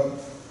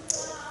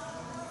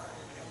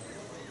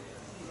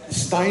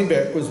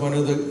Steinbeck was one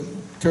of the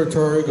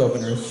territorial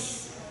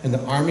governors, and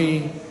the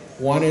Army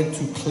wanted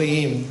to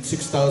claim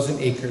 6,000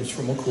 acres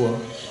from Mākua.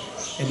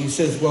 And he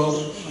says,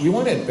 well, we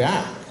want it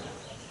back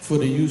for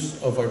the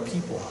use of our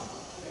people.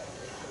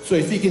 So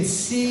if you can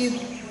see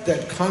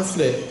that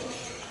conflict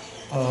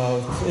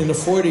in the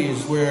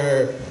 40s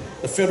where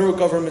the federal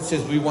government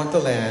says we want the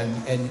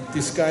land, and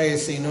this guy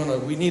is saying, no,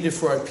 we need it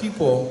for our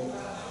people,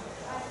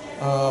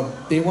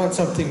 they want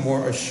something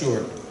more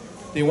assured.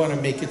 They want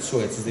to make it so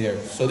it's there.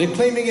 So they're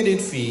claiming it in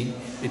fee.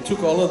 They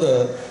took all of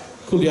the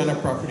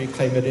Kuleana property,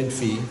 claim it in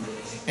fee,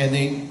 and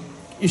they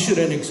issued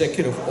an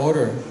executive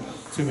order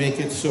to make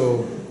it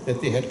so that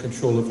they had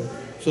control of it.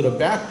 So the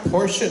back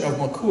portion of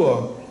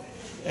Mākua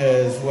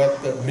is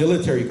what the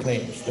military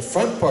claims. The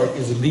front part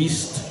is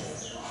leased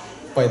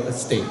by the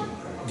state,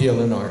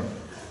 DLNR.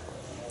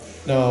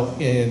 Now,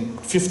 in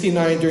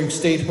 '59, during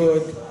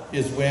statehood,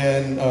 is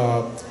when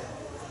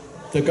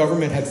the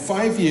government had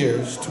 5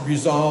 years to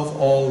resolve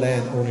all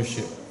land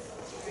ownership.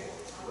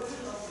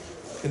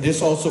 And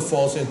this also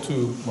falls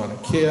into Mauna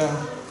Kea,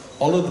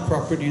 all of the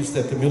properties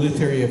that the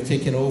military have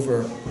taken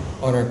over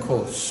on our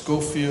coast,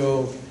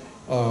 Schofield,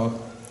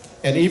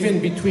 and even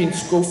between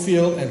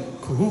Schofield and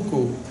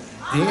Kahuku,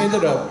 they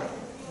ended up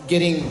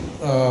getting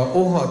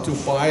OHA to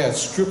buy a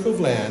strip of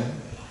land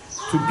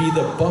to be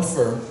the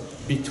buffer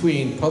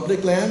between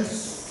public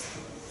lands,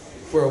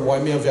 where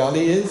Waimea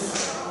Valley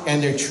is,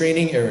 and their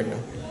training area.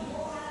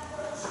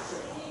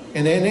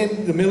 And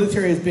then the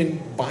military has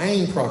been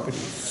buying properties.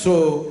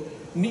 So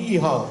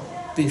Ni'ihau,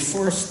 they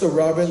forced the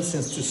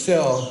Robinsons to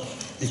sell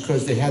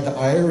because they had the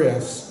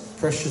IRS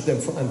pressure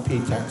them for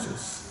unpaid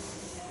taxes.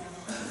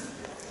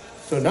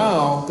 So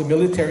now the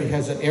military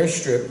has an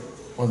airstrip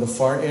on the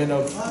far end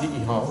of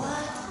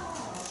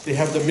Ni'ihau. They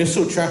have the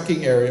missile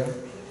tracking area.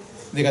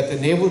 They got the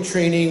naval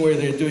training where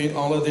they're doing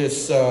all of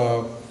this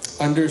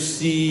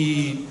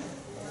undersea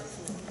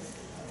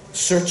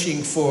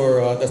searching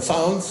for the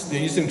sounds. They're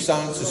using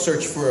sounds to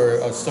search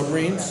for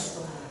submarines,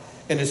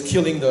 and it's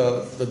killing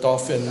the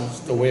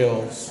dolphins, the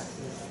whales,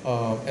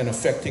 and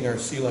affecting our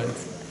sea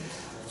life.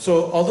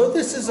 So although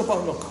this is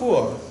about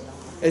Mākua,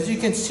 as you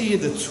can see,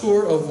 the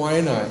tour of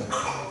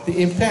Waianae,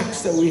 the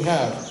impacts that we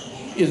have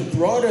is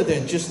broader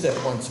than just that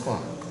one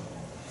spot.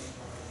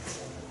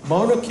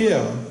 Mauna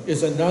Kea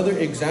is another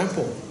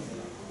example.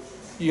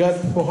 You got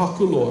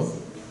Pohakuloa.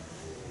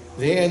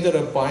 They ended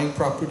up buying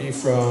property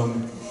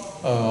from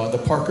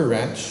the Parker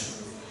Ranch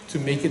to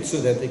make it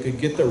so that they could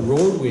get the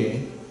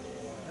roadway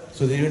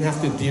so they didn't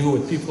have to deal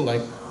with people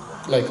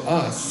like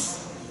us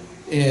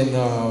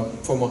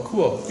for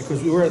Mākua,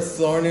 because we were a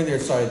thorn in their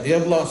side. They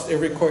have lost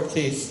every court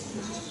case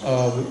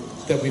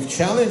that we've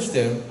challenged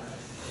them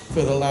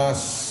for the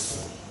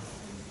last,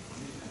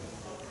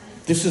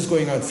 this is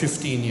going on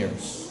 15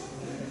 years.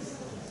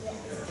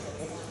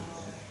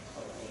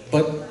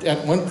 But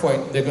at one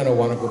point, they're going to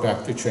want to go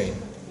back to train.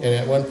 And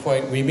at one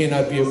point, we may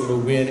not be able to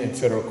win in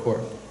federal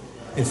court.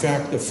 In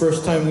fact, the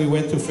first time we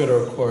went to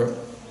federal court,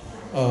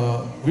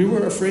 we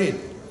were afraid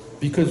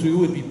because we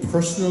would be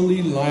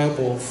personally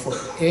liable for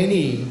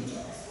any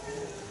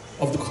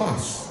of the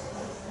costs.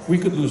 We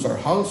could lose our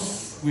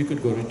house, we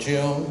could go to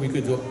jail, we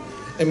could do,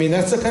 I mean,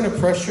 that's the kind of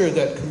pressure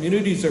that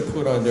communities are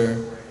put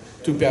under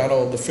to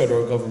battle the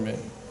federal government.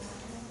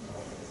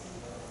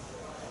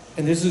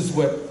 And this is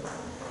what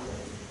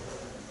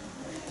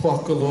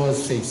Puakaloa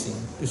is facing.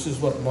 This is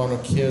what Mauna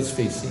Kea is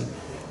facing.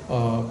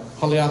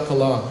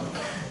 Haleakala.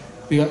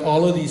 We got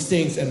all of these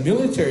things, and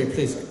military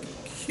plays a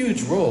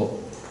huge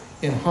role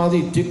in how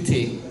they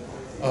dictate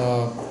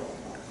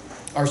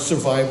our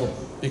survival.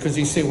 Because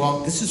they say, well,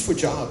 this is for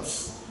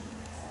jobs.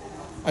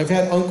 I've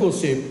had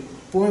uncles say,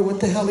 boy, what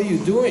the hell are you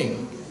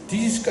doing?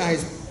 These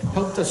guys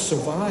helped us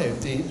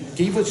survive. They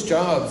gave us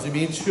jobs. They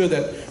made sure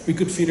that we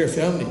could feed our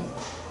family.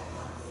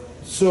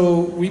 So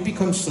we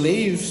become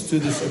slaves to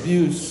this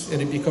abuse,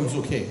 and it becomes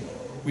okay.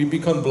 We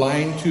become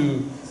blind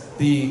to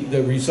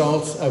the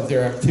results of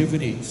their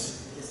activities,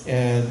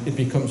 and it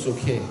becomes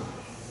okay.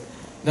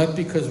 Not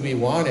because we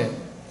want it,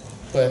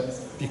 but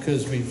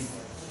because we've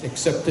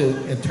accepted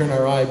and turned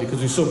our eye because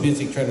we're so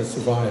busy trying to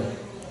survive.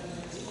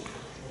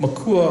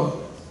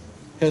 Mākua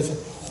has a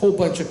whole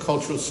bunch of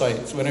cultural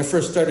sites. When I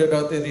first started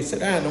out there, they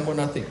said, no more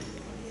nothing.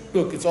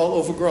 Look, it's all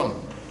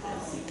overgrown.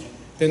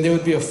 Then there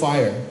would be a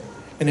fire.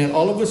 And then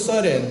all of a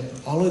sudden,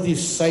 all of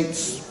these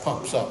sites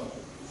pops up.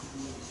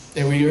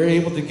 And we were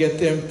able to get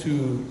them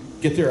to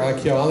get their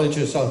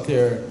archaeologists out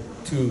there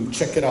to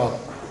check it out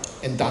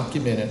and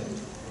document it.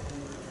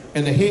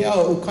 And the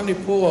heiau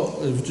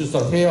Ukanipoa, which is the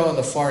heiau on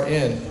the far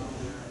end,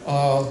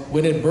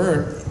 when it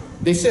burned,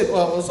 they said,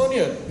 well, it was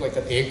only like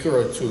an acre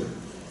or two.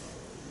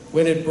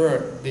 When it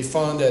burned, they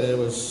found that it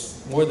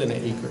was more than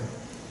an acre.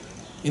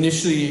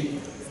 Initially,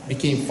 it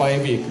became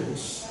 5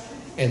 acres,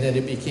 and then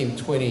it became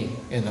 20,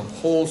 and the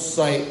whole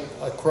site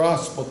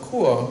across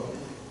Mākua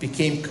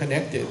became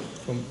connected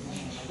from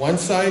one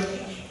side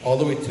all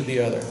the way to the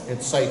other,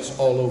 and sites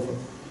all over.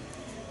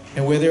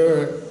 And where there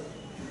were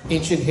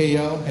ancient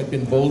heiau had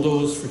been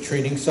bulldozed for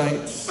training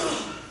sites.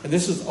 And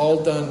this is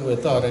all done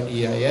without an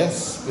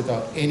EIS,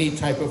 without any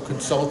type of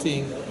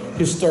consulting.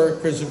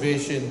 Historic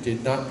preservation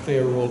did not play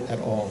a role at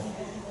all.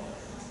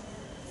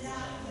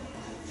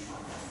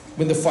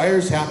 When the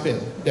fires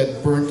happened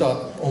that burnt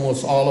up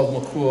almost all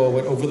of Mākua,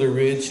 went over the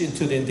ridge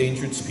into the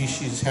endangered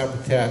species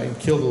habitat and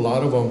killed a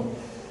lot of them,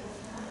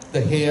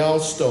 the heiau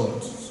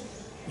stones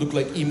looked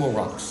like emo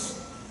rocks.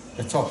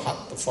 That's how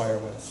hot the fire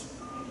was.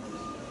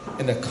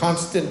 And the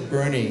constant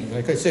burning,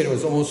 like I said, it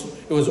was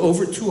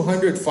over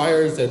 200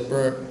 fires that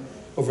burnt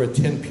over a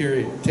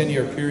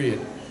 10-year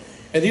period.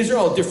 And these are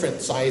all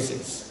different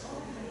sizes.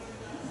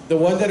 The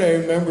one that I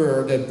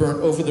remember that burnt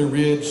over the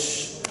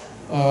ridge,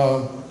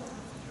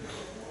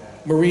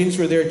 Marines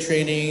were there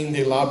training,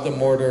 they lobbed the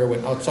mortar,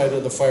 went outside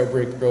of the fire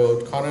break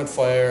road, caught on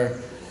fire.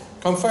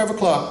 Come 5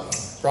 o'clock,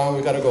 Brown,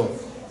 we gotta go.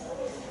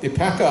 They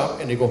pack up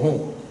and they go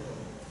home.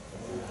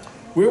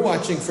 We're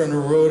watching from the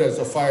road as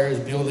the fire is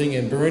building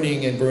and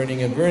burning and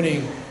burning and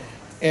burning,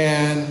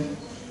 and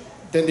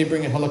then they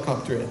bring a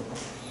helicopter in.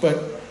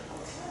 But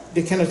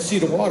they cannot see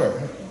the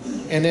water.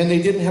 And then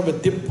they didn't have a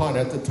dip pond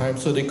at the time,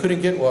 so they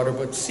couldn't get water,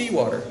 but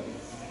seawater.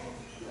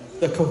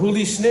 The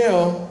kahuli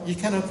snail, you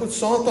cannot put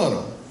salt on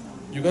them.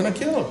 You're gonna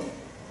kill them.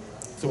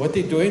 So what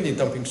they're doing, they're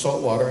dumping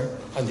salt water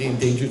on the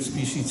endangered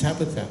species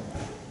habitat.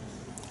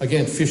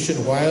 Again, Fish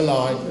and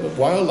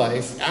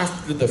Wildlife,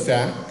 after the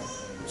fact,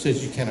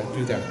 says you cannot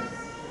do that.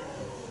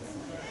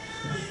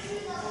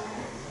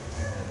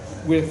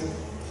 With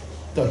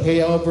the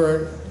heiau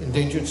burn,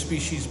 endangered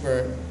species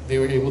burn, they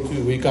were able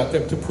to, we got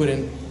them to put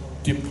in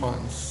dip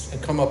ponds and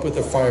come up with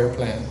a fire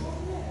plan.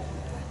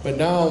 But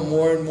now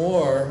more and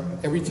more,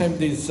 every time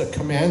there's a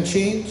command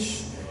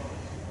change,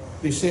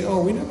 they say,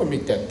 oh, we never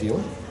make that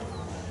deal.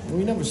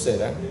 We never say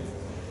that.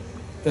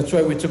 That's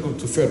why we took them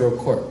to federal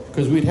court,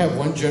 because we'd have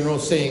one general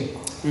saying,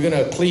 we're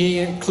gonna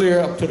clear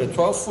up to the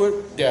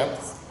 12-foot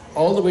depth,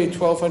 all the way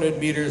 1,200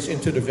 meters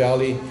into the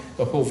valley,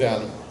 the whole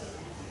valley.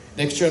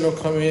 Next general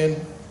come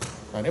in,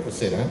 I never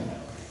say that.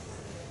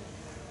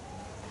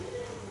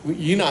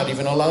 You're not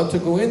even allowed to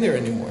go in there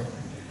anymore.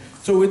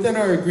 So within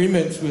our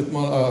agreements with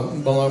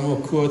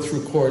Mālama Mākua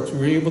through courts, we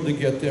were able to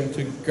get them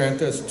to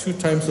grant us 2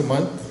 times a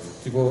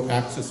month to go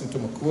access into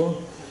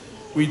Mākua.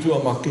 We do a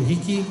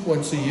makahiki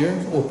once a year,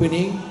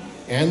 opening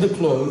and the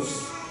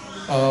close,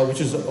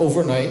 which is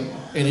overnight.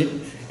 And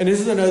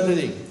this is another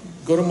thing.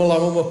 Go to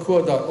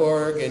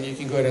malamamākua.org and you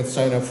can go ahead and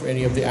sign up for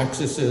any of the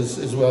accesses,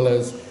 as well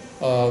as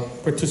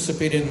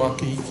participate in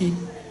makahiki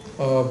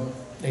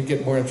and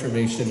get more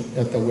information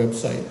at the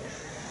website.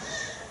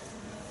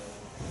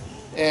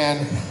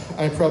 And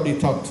I probably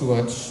talked too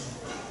much.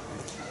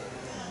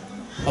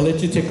 I'll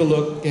let you take a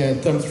look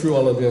and thumb through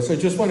all of this. I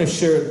just want to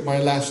share my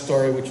last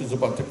story, which is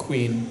about the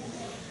Queen.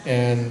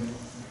 And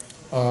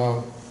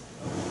the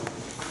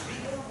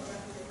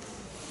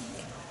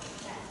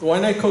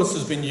Waianae Coast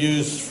has been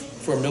used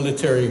for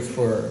military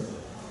for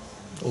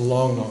a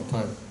long, long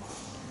time.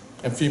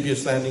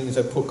 Amphibious landings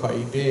at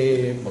Pokai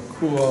Bay,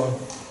 Mākua,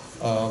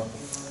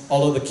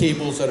 all of the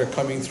cables that are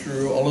coming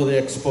through, all of the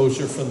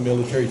exposure from the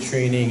military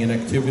training and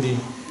activity.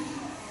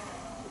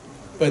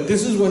 But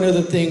this is one of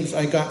the things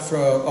I got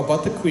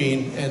about the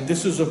Queen, and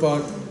this is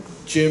about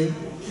Jim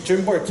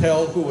Jim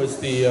Bartel, who was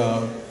the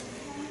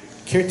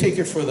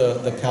caretaker for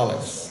the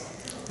palace.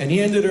 And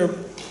he ended up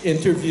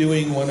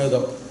interviewing one of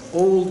the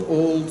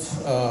old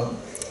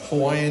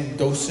Hawaiian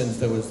docents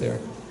that was there.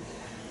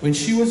 When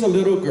she was a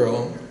little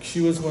girl, she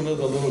was one of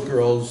the little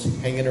girls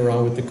hanging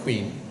around with the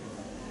Queen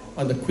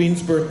on the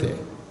Queen's birthday.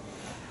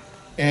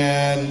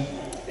 And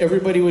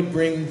everybody would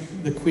bring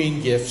the Queen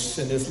gifts,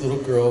 and this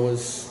little girl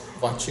was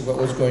watching what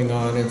was going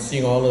on and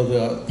seeing all of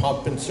the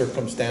pomp and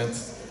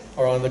circumstance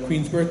around the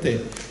Queen's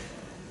birthday.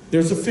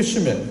 There's a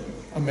fisherman,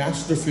 a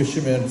master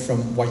fisherman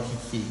from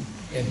Waikiki,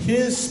 and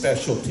his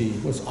specialty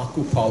was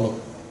aku palo.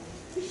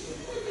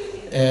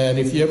 And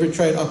if you ever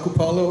tried aku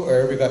palo or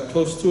ever got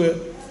close to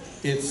it,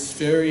 it's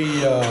very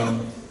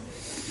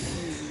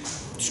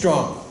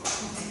strong.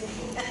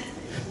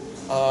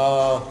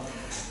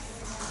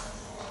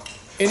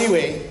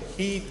 Anyway,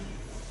 he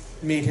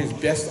made his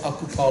best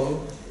aku palo,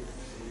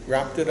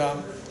 wrapped it up,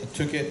 and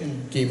took it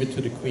and gave it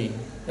to the Queen.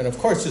 And of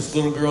course, this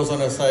little girl's on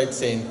the side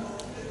saying,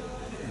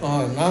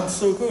 "Oh, not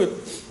so good."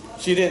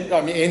 She didn't,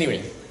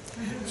 anyway.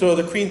 So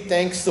the Queen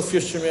thanks the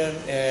fisherman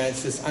and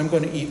says, "I'm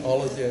going to eat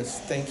all of this.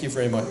 Thank you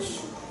very much."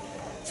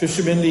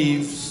 Fisherman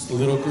leaves. The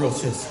little girl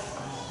says,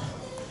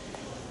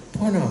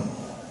 "Pono,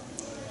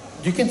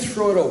 you can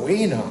throw it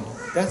away now.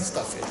 That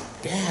stuff is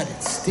bad.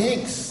 It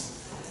stinks."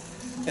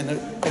 And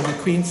the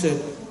Queen said,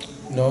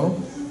 "No,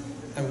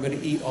 I'm going to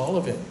eat all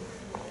of it."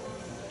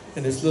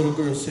 And this little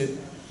girl said,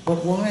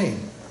 "But why?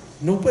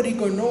 Nobody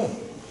gonna know."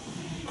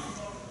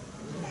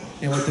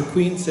 And what the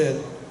Queen said,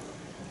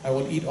 "I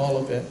will eat all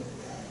of it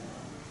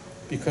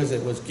because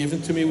it was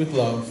given to me with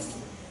love,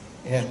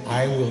 and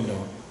I will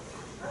know."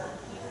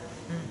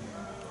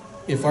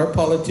 If our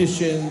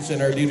politicians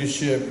and our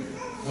leadership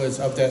was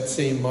of that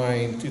same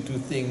mind to do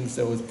things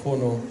that was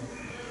pono,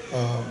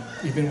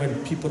 even when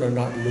people are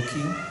not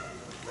looking,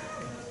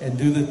 and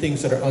do the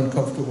things that are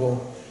uncomfortable,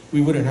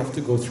 we wouldn't have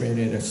to go through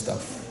any of that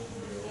stuff.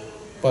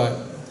 But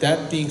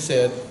that being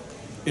said,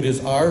 it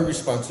is our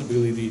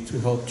responsibility to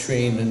help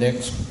train the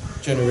next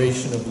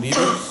generation of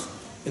leaders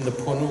in the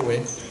pono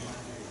way,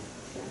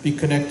 be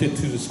connected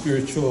to the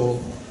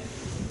spiritual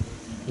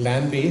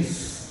land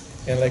base.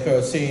 And like I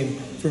was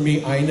saying, for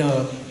me,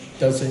 Aina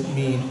doesn't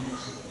mean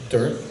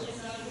dirt.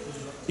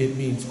 It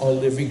means all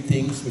living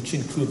things, which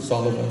includes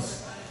all of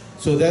us.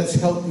 So that's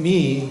helped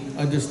me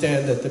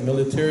understand that the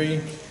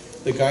military,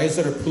 the guys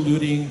that are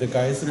polluting, the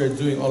guys that are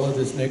doing all of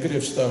this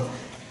negative stuff,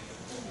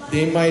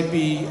 they might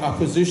be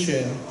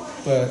opposition,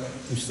 but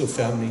we're still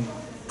family.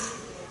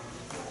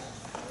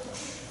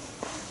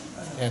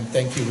 And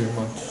thank you very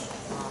much.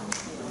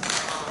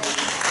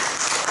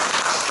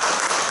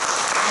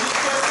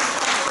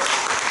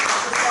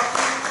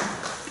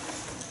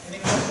 Any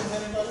questions,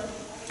 anybody?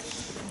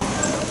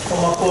 For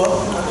Mākua?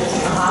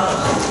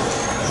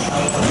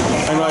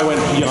 I know I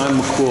went beyond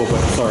Mākua,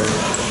 but sorry.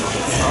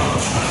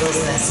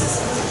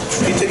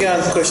 Each again,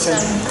 question.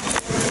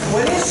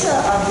 When is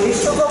do you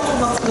still go to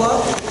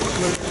Mākua?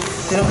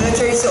 The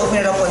military still open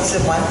it up once a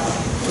month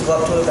to go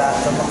up to the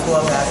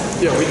Mākua back?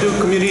 Yeah, we do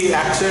community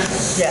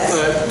access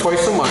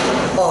twice a month.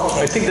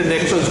 Okay. I think the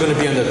next one's going to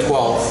be on the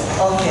 12th.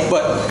 Okay.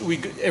 But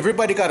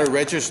everybody got to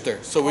register,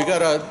 so you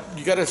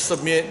got to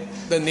submit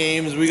the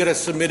names. We got to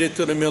submit it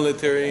to the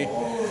military.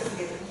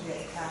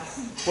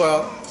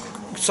 Well,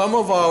 some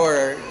of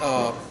our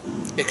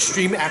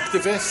extreme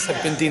activists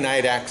have been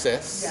denied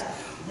access.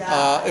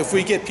 If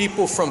we get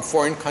people from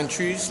foreign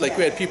countries, like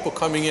we had people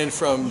coming in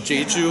from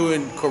Jeju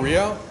in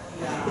Korea,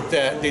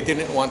 that they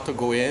didn't want to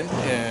go in.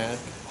 And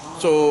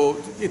so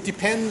it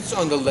depends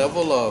on the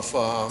level of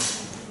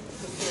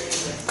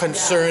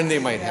concern they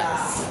might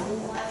have.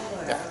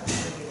 Yeah.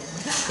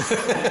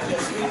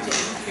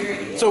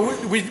 So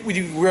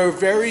we're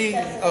very,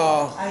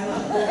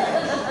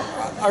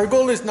 our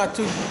goal is not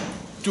to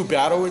do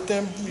battle with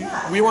them.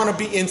 We want to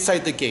be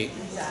inside the gate.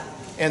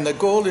 And the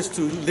goal is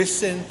to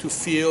listen, to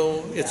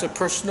feel. It's a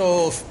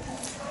personal,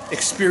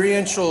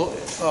 experiential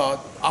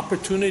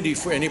opportunity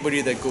for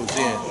anybody that goes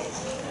in.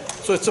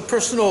 So it's a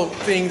personal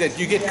thing that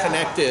you get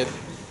connected,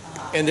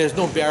 and there's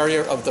no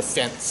barrier of the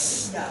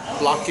fence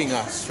blocking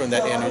us from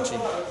that energy.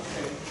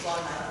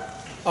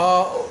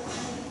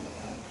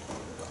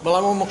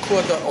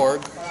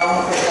 MālamaMākua.org.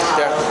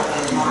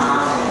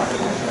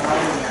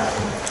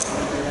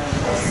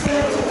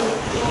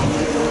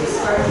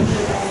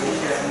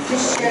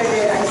 Just share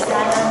that I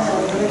sat on the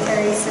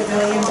military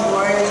civilian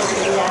board at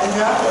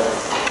Leandra.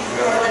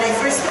 When I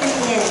first went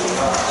in,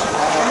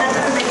 I'm not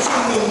going to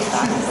mention names,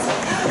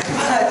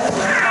 but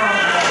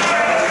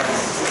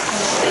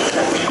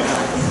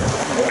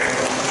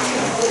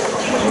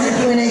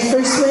when I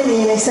first went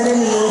in, I sat on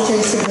the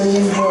military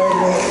civilian board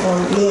with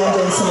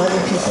Leandra and some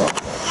other people.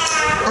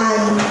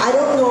 And I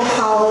don't know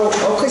how,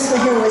 of course my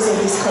hair wasn't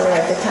this color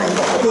at the time,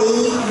 but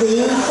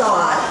they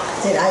thought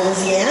that I was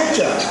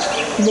Leandra,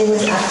 and they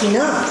was acting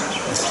up.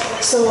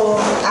 So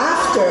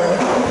after,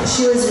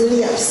 she was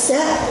really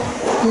upset,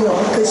 you know,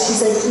 because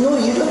she's like, "No,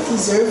 you don't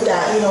deserve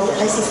that," you know.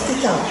 I said,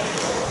 "Sit down."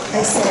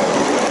 I said,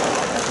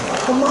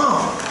 "Come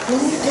on, when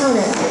you down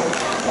at me,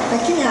 I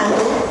can handle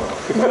it."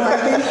 You know, I've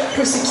been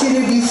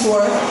persecuted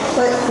before,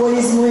 but what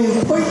is more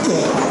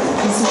important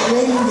is when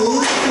they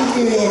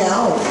figure it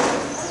out,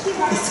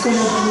 it's going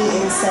to be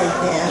inside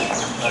them.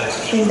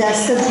 And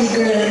that's the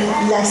bigger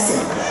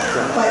lesson.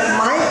 But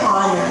my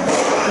honor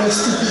was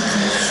to be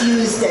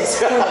confused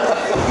as her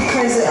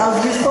because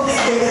of you folks'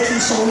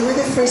 dedication. We were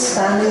the first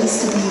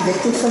families to be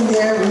evicted from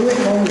there. We were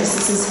homeless.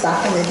 This is back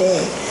in the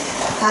day.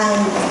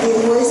 And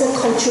it was a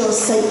cultural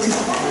site to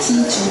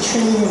teach and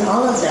train and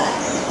all of that.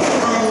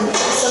 And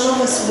some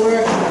of us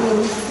were,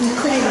 we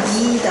couldn't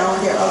be down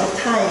there all the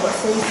time, but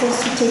for you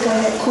folks to take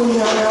on that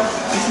kuleana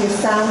with your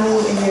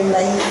family and your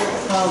life,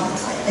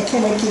 I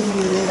cannot give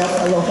you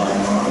enough aloha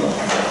and mahalo.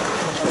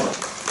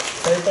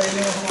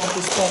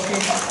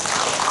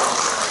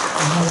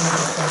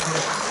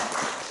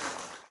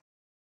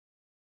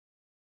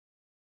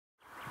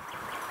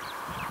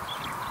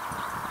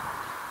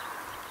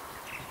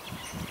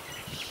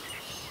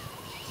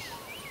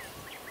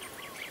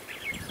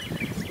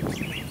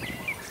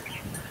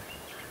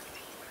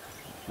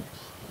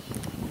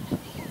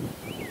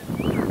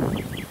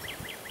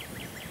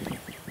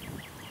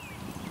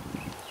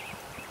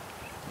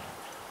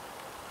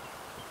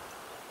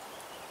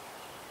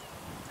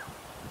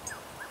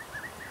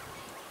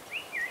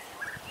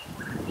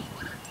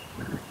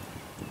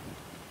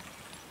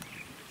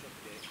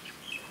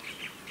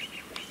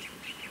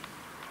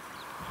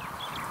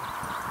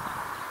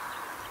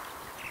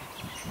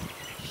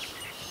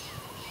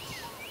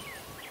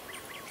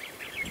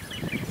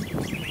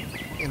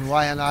 In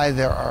Waianae,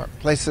 there are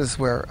places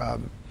where,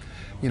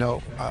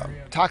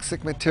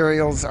 toxic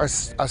materials are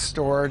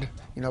stored,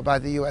 by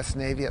the U.S.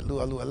 Navy at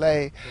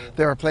Lu'alu'alei.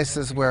 There are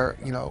places where,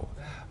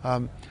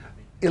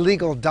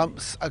 illegal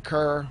dumps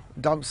occur,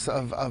 dumps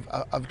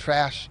of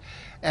trash,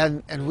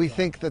 and we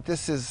think that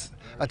this is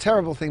a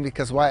terrible thing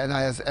because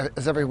Waianae,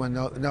 as everyone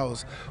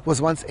knows,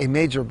 was once a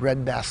major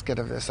breadbasket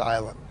of this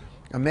island,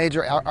 a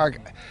major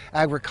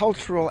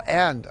agricultural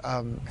and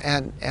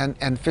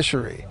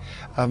fishery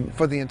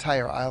for the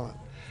entire island.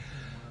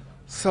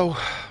 So,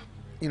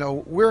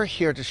 we're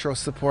here to show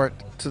support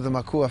to the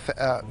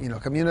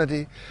Mākua,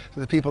 community, to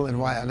the people in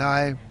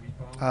Waianae.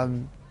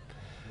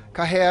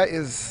 Kahea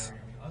is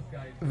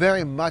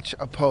very much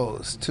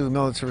opposed to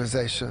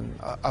militarization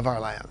of our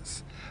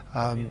lands.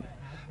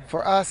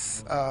 For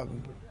us,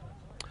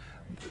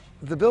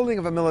 the building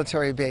of a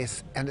military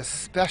base, and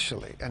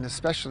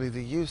especially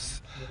the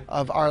use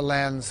of our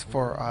lands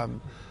for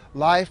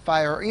live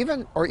fire,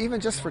 or even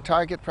just for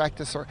target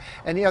practice or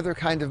any other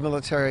kind of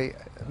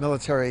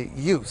military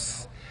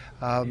use,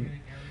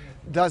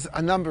 does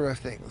a number of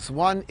things.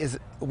 One is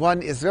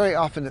very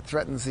often it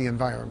threatens the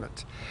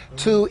environment.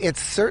 Two, it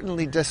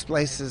certainly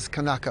displaces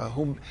Kanaka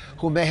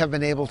who may have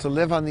been able to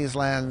live on these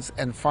lands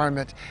and farm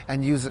it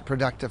and use it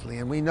productively.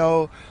 And we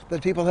know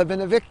that people have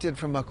been evicted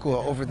from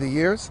Mākua over the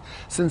years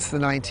since the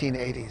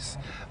 1980s.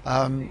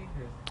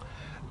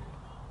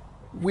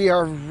 We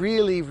are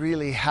really,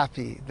 really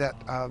happy that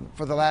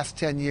for the last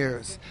 10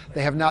 years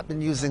they have not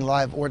been using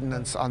live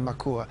ordnance on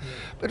Mākua.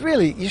 But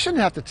really, you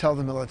shouldn't have to tell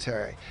the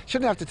military,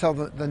 shouldn't have to tell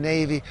the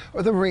Navy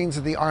or the Marines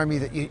or the Army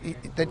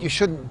that you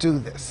shouldn't do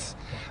this.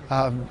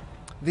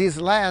 These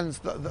lands,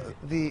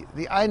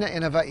 the Aina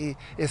in Hawaii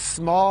is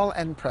small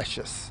and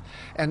precious,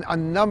 and a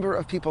number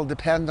of people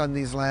depend on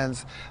these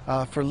lands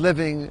for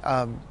living.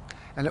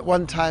 And at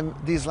one time,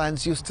 these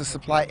lands used to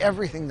supply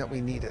everything that we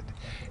needed.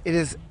 It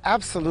is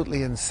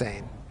absolutely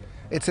insane.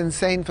 It's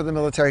insane for the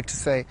military to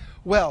say,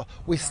 well,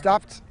 we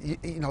stopped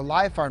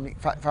live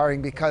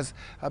firing because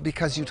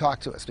you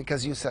talked to us,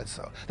 because you said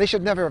so. They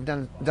should never have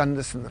done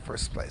this in the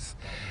first place.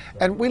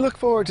 And we look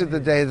forward to the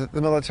day that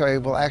the military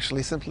will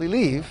actually simply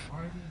leave,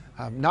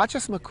 not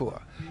just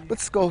Mākua,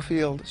 but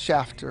Schofield,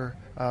 Shafter,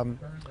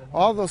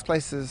 all those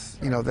places,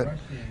 that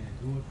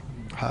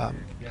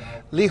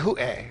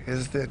Lihue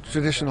is the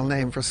traditional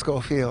name for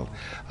Schofield.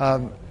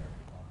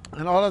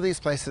 And all of these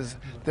places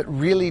that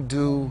really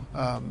do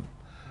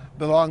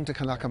belong to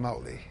Kanaka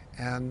Maoli.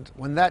 And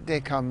when that day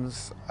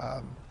comes,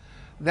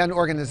 then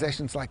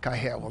organizations like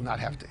Kahea will not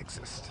have to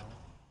exist.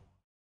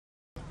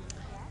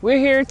 We're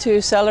here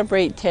to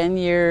celebrate 10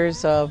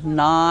 years of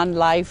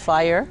non-live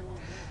fire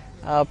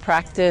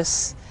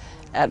practice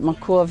at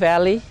Mākua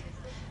Valley.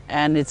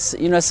 And it's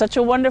such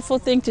a wonderful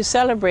thing to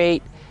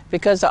celebrate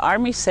because the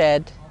Army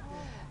said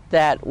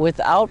that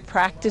without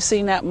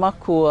practicing at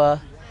Mākua,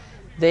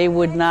 they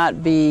would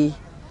not be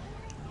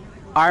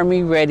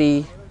Army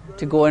ready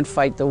to go and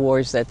fight the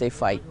wars that they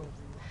fight.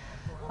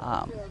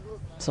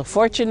 So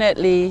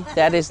fortunately,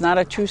 that is not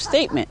a true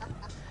statement,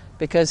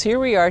 because here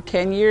we are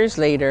 10 years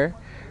later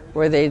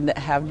where they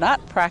have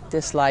not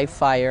practiced live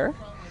fire,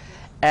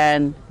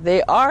 and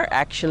they are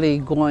actually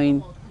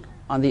going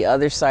on the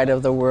other side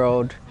of the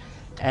world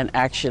and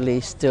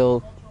actually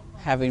still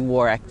having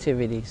war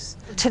activities.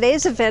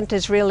 Today's event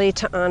is really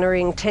to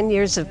honoring 10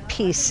 years of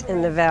peace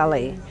in the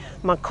valley.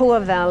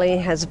 Mākua Valley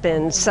has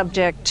been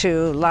subject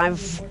to live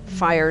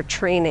fire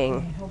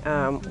training,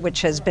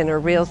 which has been a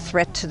real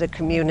threat to the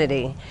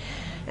community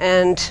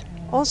and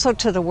also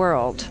to the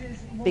world.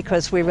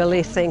 because we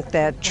really think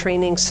that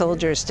training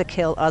soldiers to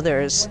kill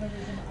others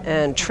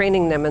and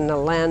training them in the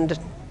land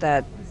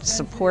that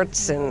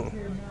supports and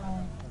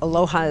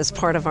Aloha is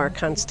part of our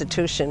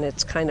Constitution,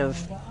 it's kind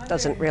of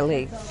doesn't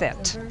really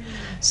fit.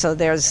 So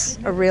there's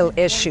a real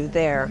issue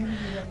there.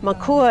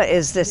 Mākua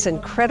is this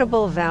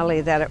incredible valley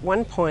that at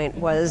one point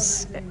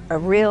was a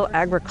real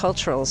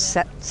agricultural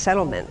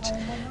settlement.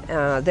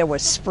 There were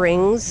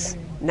springs,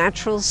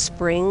 natural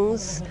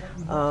springs,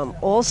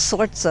 all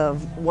sorts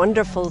of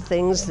wonderful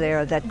things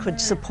there that could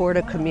support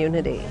a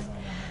community.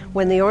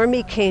 When the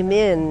Army came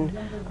in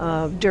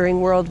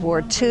during World War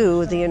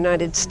II, the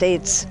United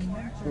States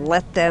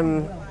let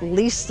them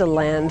lease the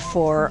land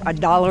for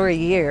 $1 a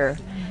year,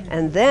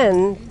 and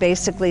then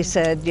basically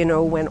said, you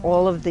know, when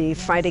all of the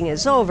fighting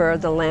is over,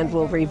 the land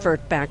will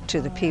revert back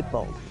to the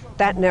people.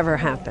 That never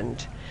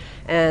happened.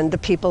 And the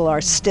people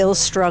are still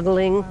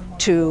struggling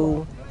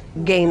to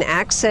gain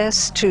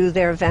access to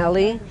their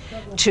valley,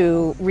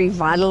 to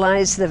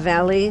revitalize the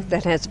valley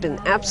that has been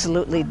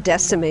absolutely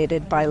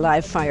decimated by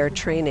live fire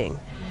training.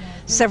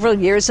 Several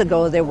years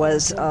ago, there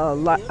was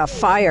a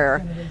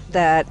fire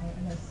that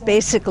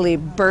basically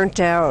burnt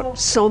out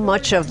so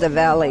much of the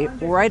valley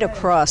right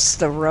across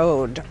the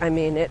road. I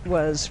mean, it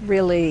was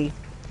really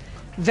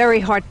very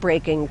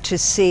heartbreaking to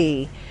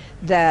see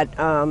that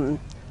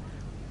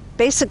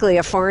basically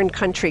a foreign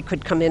country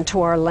could come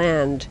into our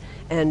land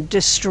and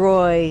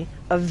destroy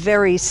a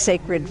very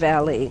sacred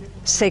valley,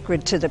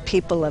 sacred to the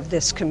people of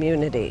this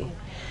community,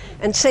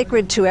 and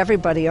sacred to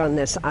everybody on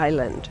this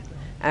island,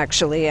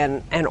 actually,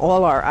 and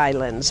all our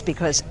islands,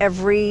 because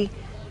every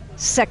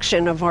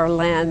section of our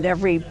land,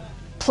 every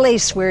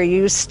place where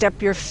you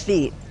step your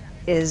feet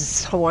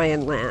is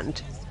Hawaiian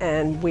land.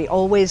 And we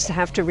always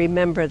have to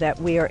remember that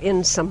we are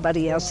in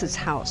somebody else's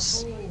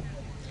house.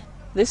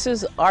 This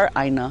is our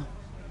Aina.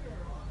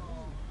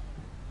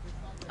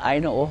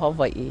 Aina o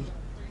Hawaii.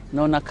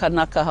 No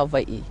Nakanaka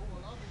Hawaii.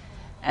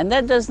 And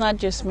that does not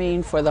just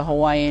mean for the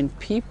Hawaiian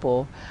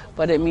people,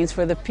 but it means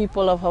for the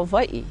people of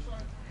Hawaii.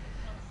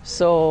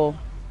 So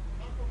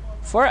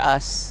for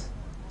us,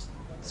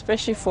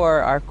 especially for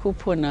our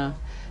kupuna,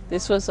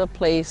 this was a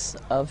place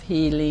of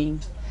healing.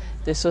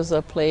 This was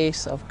a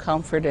place of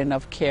comfort and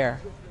of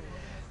care.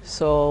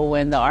 So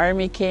when the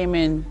Army came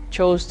and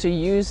chose to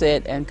use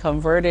it and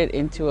convert it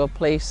into a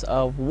place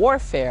of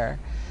warfare,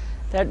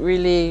 that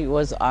really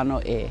was ano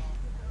e.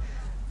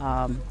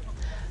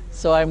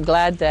 So I'm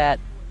glad that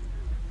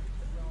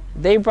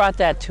they brought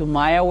that to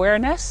my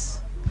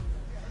awareness.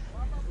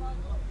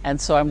 And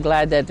so I'm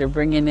glad that they're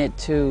bringing it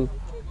to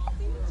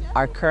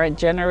our current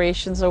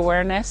generation's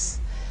awareness,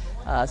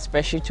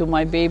 especially to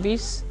my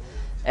babies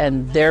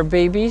and their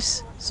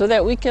babies, so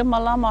that we can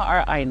malama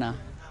our Aina.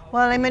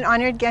 Well, I'm an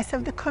honored guest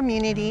of the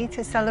community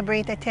to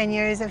celebrate the 10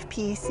 years of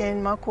peace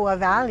in Mākua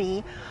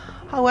Valley.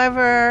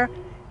 However,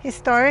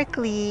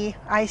 historically,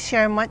 I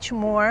share much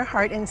more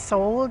heart and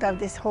soul of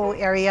this whole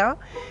area,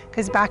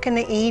 because back in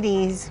the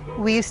 80s,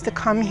 we used to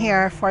come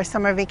here for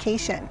summer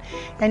vacation.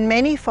 And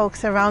many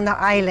folks around the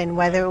island,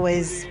 whether it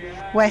was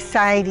west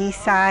side,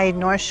 east side,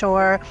 north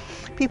shore,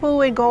 people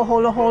would go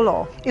holo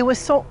holo. It was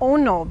so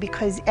ono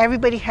because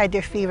everybody had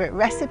their favorite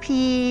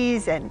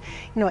recipes, and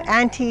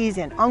aunties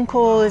and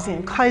uncles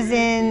and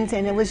cousins,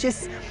 and it was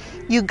just,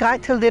 you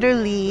got to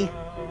literally,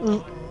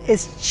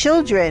 as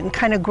children,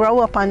 kind of grow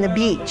up on the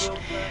beach.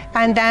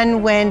 And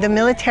then when the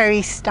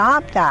military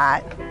stopped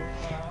that,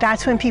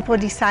 that's when people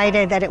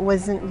decided that it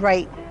wasn't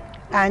right.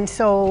 And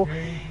so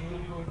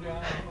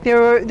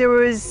there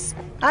was,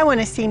 I want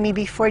to say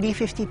maybe 40,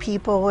 50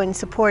 people and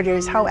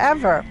supporters.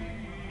 However,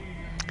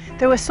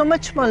 there was so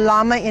much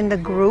malama in the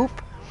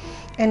group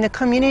and the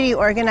community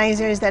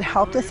organizers that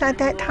helped us at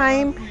that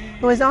time.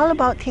 It was all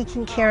about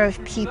taking care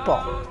of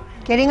people,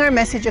 getting our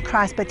message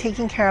across, but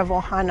taking care of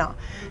ohana.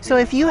 So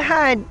if you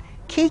had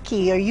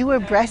keiki or you were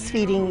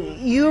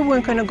breastfeeding, you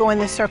weren't going to go in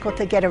the circle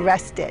to get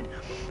arrested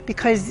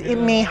because it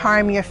may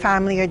harm your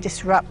family or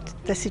disrupt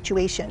the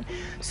situation.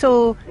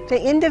 So the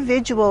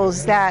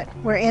individuals that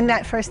were in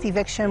that first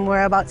eviction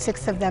were about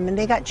 6 of them, and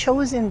they got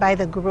chosen by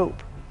the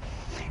group.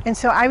 And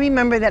so I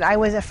remember that I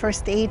was a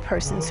first aid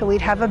person, so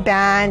we'd have a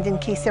band in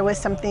case there was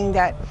something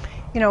that,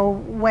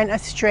 went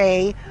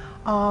astray.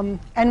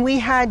 And we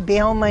had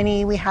bail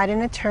money, we had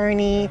an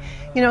attorney,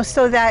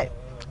 so that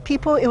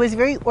people, it was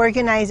very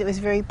organized, it was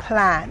very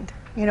planned.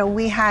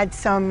 We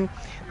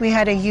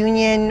had a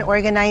union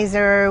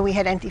organizer, we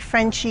had Auntie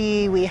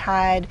Frenchie, we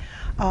had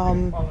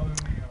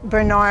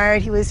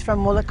Bernard, he was from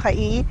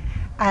Molokai,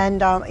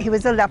 and he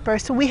was a leper.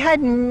 So we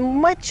had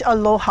much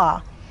aloha,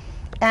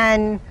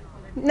 and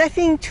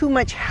nothing too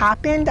much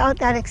happened out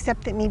that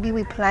except that maybe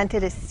we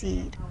planted a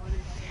seed.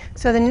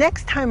 So the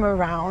next time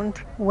around,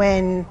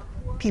 when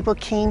people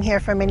came here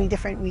for many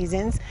different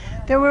reasons,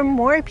 there were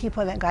more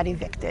people that got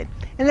evicted.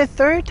 And the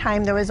third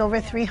time, there was over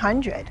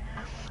 300.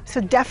 So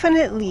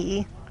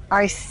definitely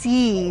our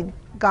seed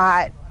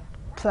got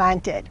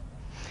planted.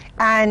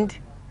 And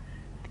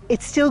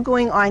it's still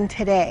going on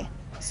today.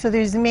 So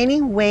there's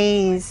many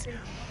ways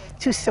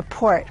to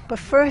support. But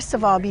first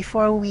of all,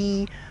 before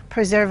we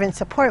preserve and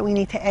support, we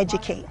need to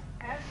educate.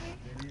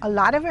 a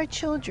lot of our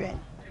children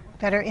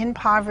that are in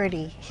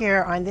poverty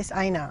here on this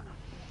Aina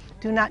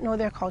do not know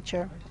their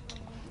culture.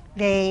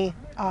 They're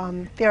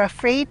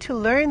afraid to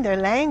learn their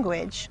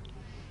language.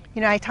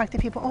 You know, I talk to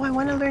people, oh, I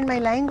want to learn my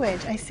language.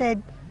 I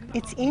said,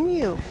 it's in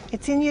you.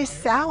 It's in your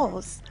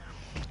cells.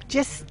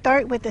 Just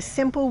start with the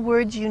simple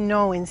words you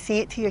know and say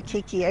it to your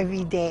keiki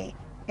every day.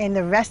 And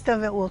the rest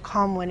of it will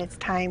come when it's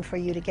time for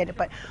you to get it.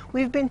 But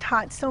we've been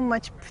taught so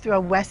much through a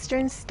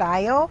Western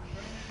style,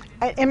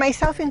 and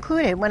myself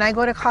included. When I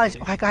go to college,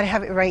 oh, I got to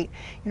have it right.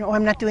 You know, oh,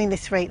 I'm not doing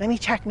this right. Let me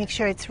check, make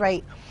sure it's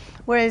right.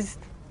 Whereas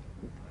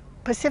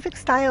Pacific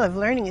style of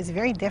learning is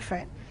very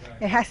different.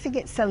 It has to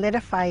get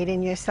solidified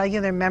in your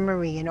cellular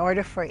memory in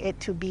order for it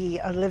to be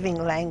a living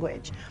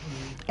language.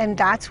 And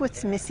that's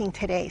what's missing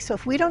today. So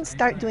if we don't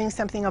start doing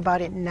something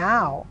about it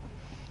now,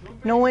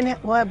 no one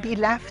will be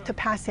left to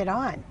pass it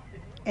on.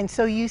 And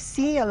so you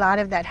see a lot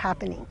of that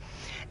happening.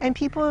 And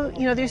people,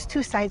 you know, there's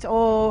two sides.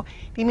 Oh,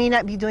 they may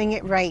not be doing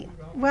it right.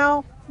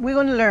 Well, we're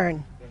going to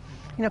learn.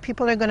 You know,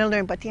 people are going to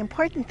learn. But the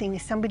important thing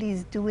is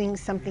somebody's doing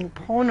something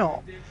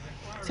pono,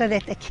 so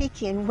that the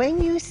keiki, and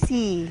when you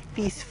see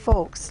these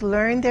folks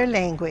learn their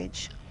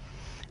language,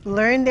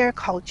 learn their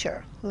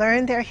culture,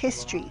 learn their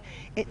history,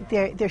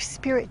 their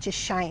spirit just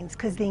shines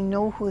because they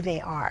know who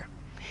they are.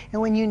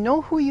 And when you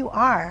know who you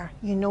are,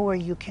 you know where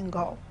you can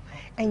go.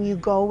 And you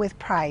go with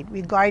pride,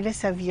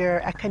 regardless of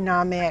your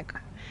economic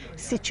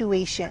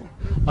situation.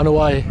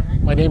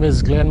 Anawai, my name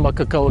is Glenn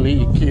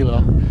Makakauli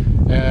Ikila,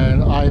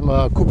 and I'm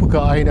a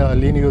Kupuka Aina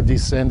lineal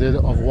descendant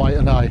of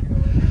Waianae.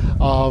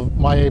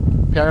 My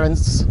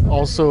parents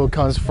also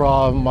comes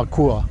from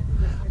Mākua.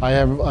 I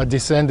am a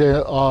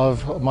descendant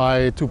of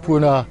my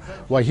tupuna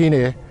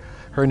wahine.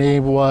 Her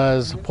name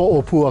was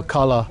Po'opua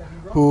Kala,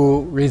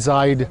 who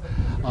resided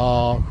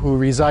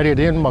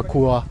in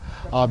Mākua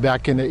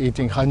back in the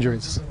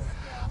 1800s.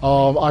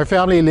 Our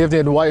family lived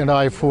in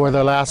Waianae for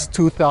the last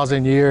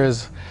 2,000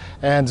 years,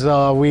 and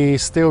we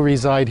still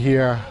reside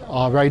here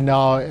right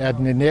now at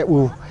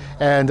Neneu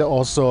and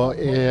also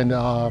in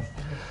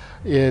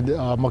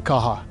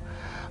Makaha.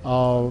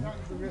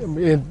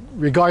 In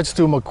regards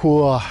to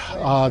Mākua,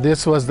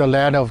 this was the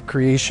land of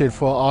creation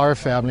for our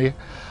family.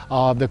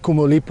 The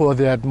kumulipo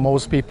that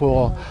most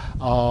people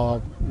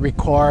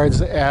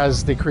records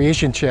as the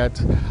creation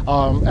chant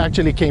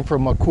actually came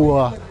from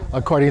Mākua,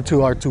 according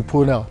to our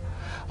tupuna.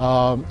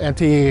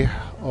 Auntie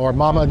or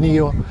Mama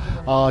Neo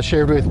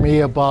shared with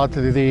me about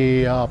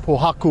the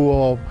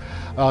pohaku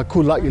of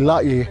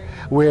Kula'ila'i,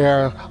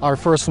 where our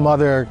first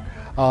mother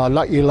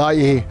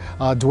La'ila'i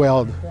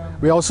dwelled.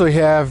 We also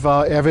have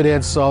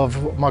evidence of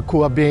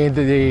Mākua being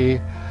the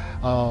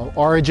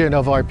origin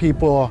of our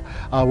people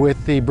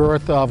with the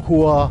birth of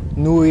Hua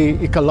Nui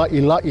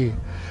Ikala'ila'i,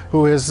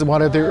 who is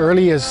one of the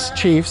earliest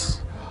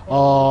chiefs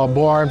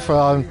born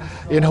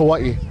in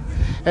Hawaii.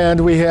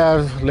 And we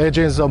have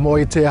legends of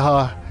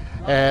Moeteha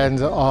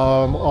and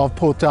of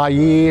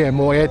Potai and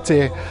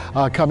Moete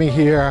coming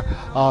here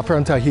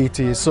from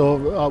Tahiti. So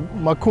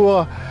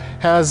Mākua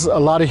has a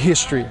lot of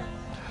history.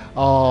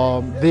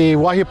 The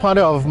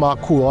Wahipana of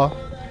Mākua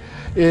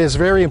is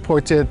very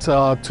important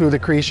to the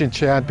creation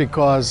chant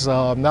because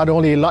not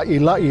only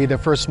La'ila'i, the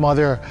first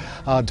mother,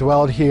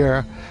 dwelled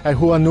here, and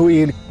Hua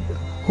Nui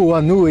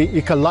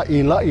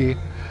Ikala'ila'i,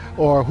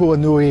 or Hua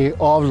Nui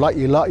of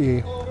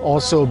La'ila'i,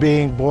 also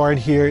being born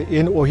here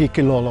in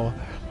Ohikilolo.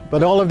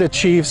 But all of the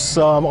chiefs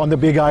on the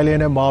Big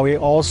Island and Maui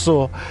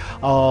also,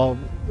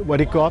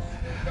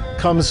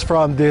 comes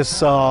from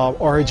this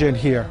origin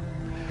here.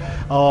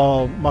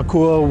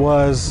 Mākua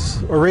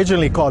was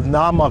originally called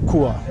Na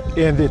Mākua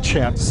in the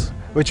chants,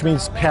 which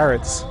means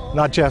parrots,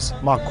 not just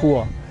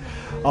Mākua.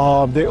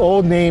 The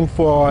old name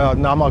for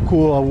Na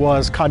Mākua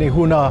was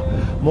Kanihuna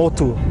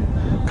Motu.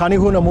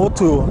 Kanihuna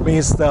Motu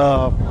means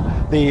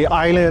the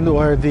island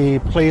or the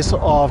place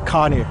of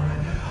Kani.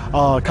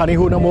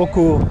 Kanihuna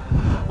Moku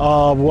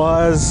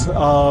was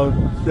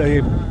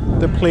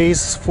the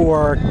place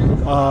for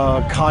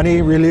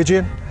Kani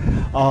religion.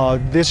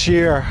 This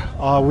year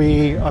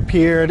we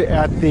appeared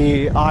at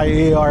the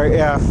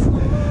IARF,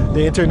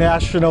 the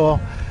International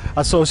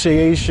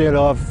Association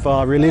of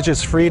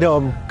Religious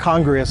Freedom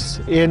Congress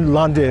in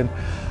London,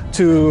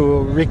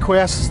 to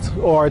request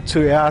or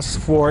to ask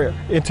for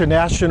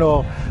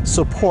international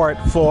support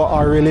for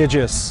our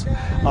religious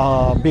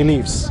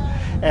beliefs.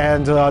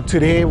 And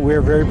today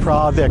we're very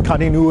proud that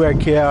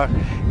Kaninuekea,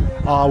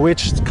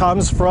 which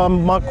comes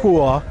from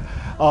Mākua,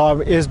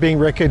 is being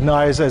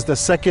recognized as the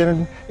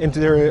second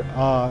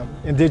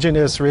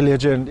indigenous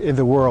religion in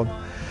the world.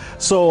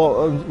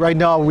 So right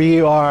now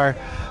we are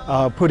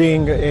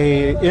putting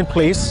in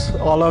place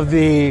all of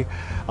the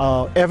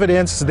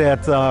evidence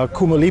that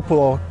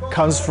Kumulipo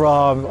comes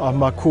from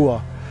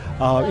Mākua,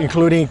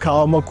 including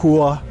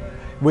Ka'amakua,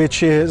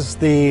 which is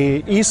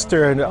the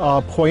eastern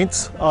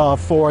point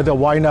for the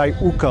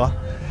Waianae Uka,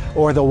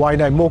 or the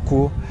Waianae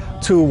Moku,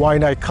 to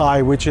Waianae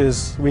Kai, which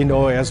is we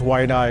know as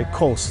Waianae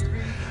Coast.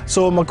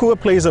 So Mākua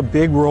plays a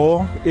big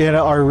role in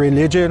our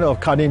religion of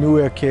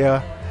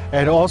Kaninuekea,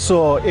 and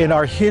also in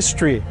our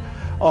history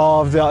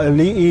of the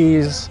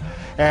Ali'is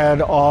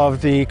and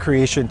of the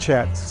creation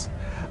chants.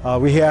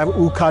 We have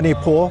Ukani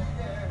Po,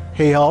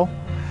 Heiau,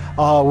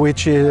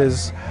 which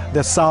is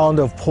the sound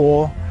of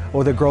Po,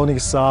 or the groaning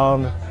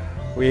sound.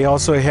 We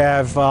also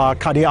have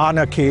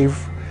Kaniana Cave,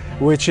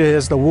 which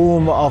is the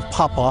womb of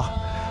Papa,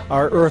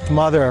 our Earth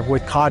Mother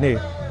with Kani,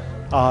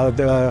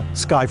 the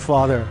Sky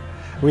Father.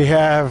 We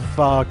have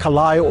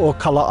Kalai o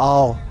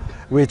Kala'au,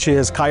 which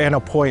is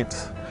Kaena Point,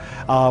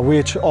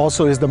 which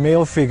also is the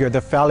male figure,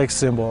 the phallic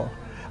symbol,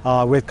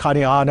 with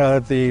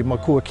Kaniana, the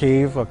Mākua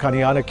Cave, or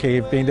Kaniana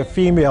Cave, being the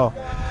female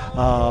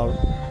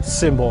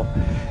symbol.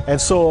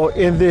 And so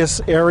in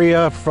this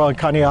area from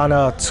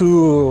Kaniana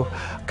to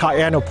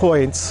Kaena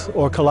Point,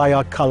 or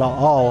Kalai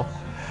Kala'au,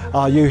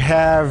 you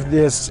have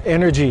this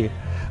energy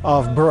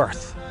of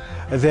birth.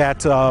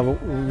 That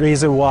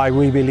reason why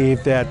we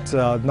believe that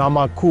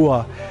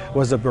Namakua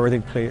was a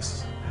birthing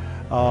place.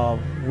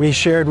 We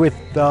shared with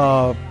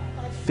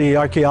the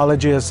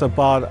archaeologists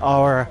about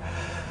our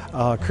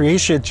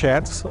creation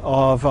chants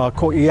of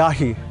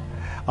Ko'iahi,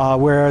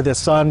 where the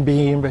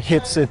sunbeam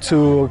hits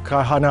into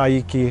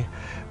Kahanaiki,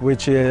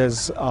 which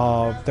is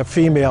the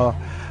female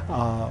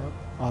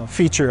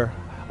feature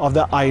of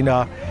the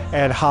Aina,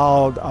 and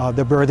how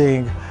the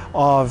birthing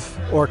of,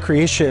 or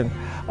creation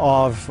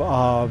of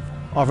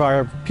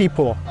our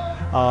people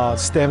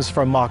stems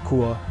from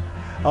Mākua.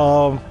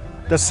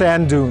 The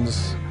sand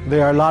dunes,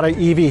 there are a lot of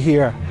iwi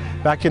here.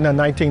 Back in the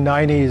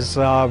 1990s,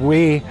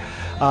 we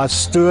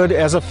stood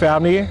as a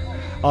family,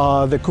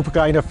 the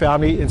Kupakaina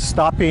family, in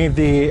stopping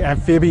the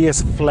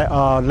amphibious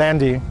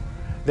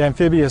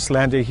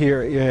landing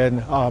here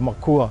in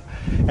Mākua.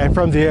 And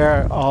from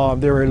there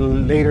were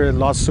later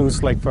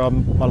lawsuits like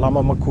from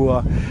Mālama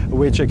Mākua,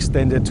 which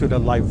extended to the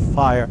live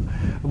fire.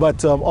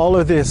 But all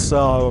of this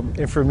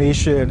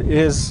information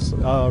is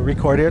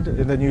recorded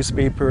in the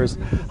newspapers,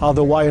 how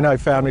the Waianae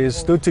family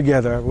stood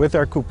together with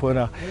our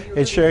kupuna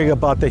and sharing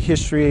about the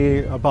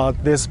history,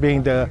 about this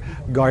being the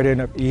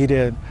Garden of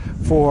Eden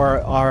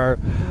for our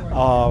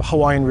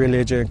Hawaiian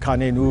religion,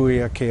 Kane Nui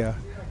Akea.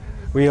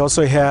 We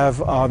also have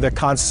the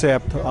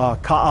concept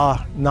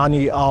Ka'a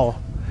Nani Ao,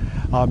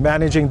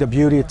 managing the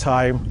beauty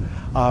time,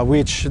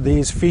 which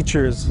these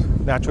features,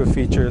 natural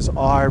features,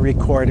 are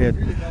recorded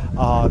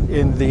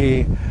in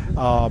the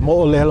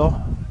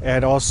mo'olelo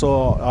and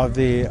also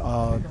the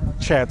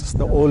chants,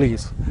 the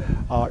olis,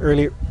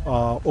 early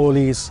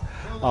olis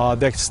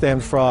that stem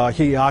from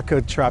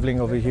Hi'iaka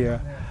traveling over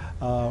here.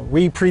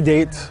 We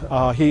predate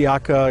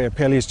Hi'iaka and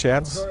Pele's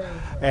chants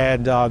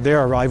and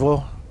their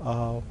arrival,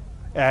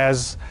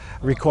 as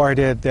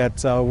recorded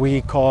that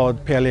we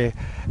called Pele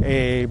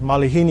a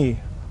Malihini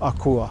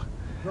Akua,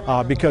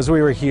 because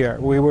we were here.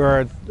 We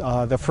were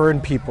the fern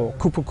people.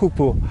 Kupu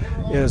Kupu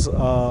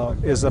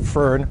is a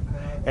fern,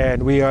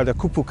 and we are the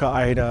Kupuka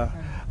Aina,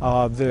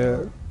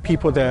 the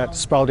people that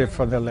sprouted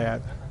from the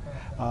land.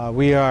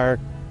 We are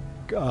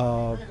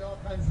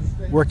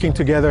working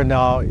together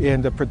now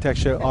in the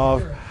protection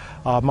of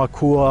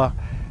Mākua,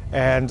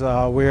 and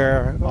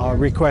we're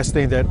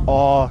requesting that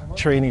all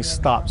training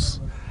stops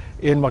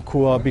in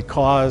Mākua,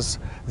 because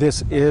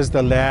this is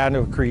the land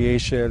of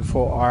creation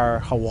for our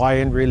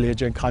Hawaiian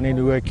religion,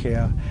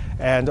 Kanenuekea,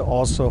 and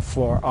also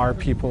for our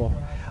people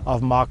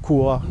of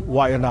Mākua,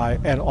 Waianae,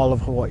 and all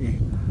of Hawaii.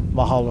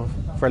 Mahalo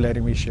for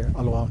letting me share.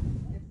 Aloha.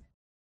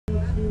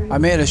 I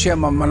made a share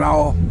my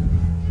manao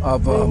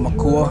of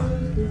Mākua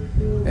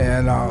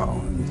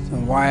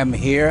and why I'm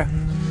here.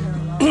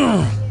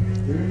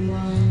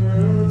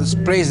 This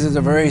place is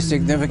a very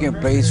significant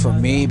place for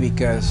me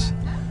because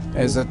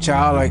as a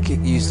child, I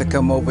used to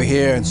come over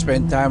here and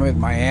spend time with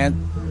my aunt.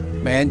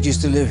 My aunt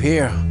used to live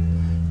here.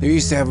 They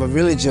used to have a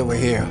village over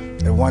here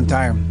at one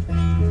time.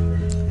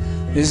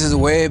 This is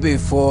way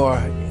before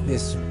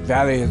this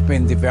valley has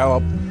been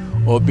developed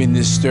or been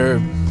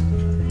disturbed.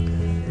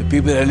 The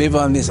people that live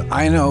on this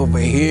Aina over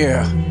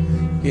here,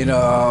 you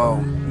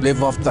know,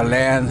 live off the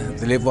land,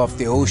 they live off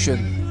the ocean.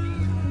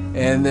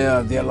 And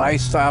their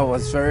lifestyle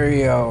was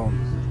very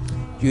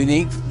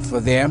unique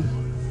for them,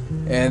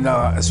 and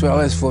as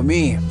well as for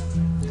me.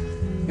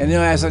 And you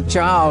know, as a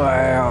child,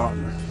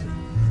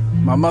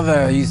 my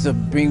mother used to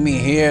bring me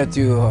here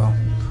to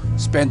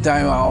spend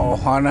time on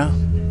Ohana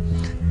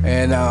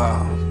and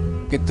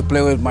get to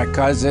play with my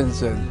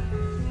cousins, and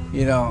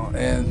you know,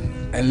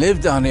 and live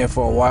down here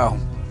for a while.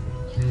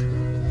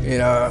 You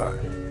know,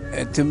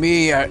 and to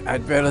me,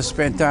 I'd rather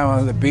spend time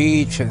on the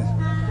beach and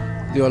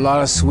do a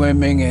lot of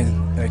swimming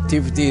and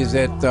activities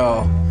that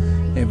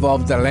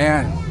involve the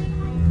land.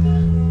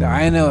 The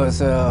Aina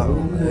is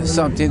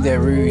something that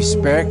we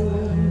respect,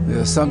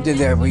 something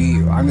that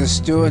we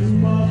understood,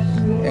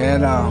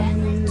 and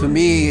to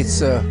me, it's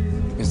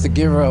the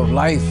giver of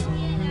life.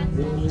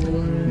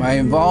 My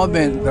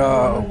involvement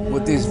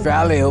with this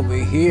valley over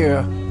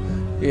here,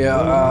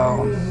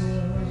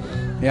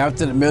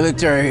 after the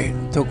military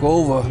took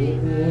over,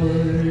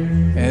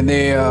 and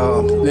they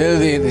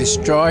literally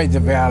destroyed the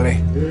valley,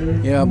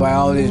 you know, by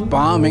all this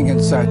bombing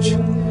and such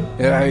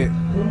that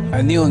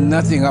I knew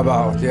nothing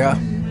about. Yeah.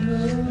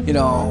 You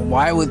know,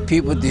 why would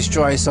people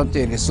destroy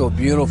something that's so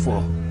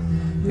beautiful?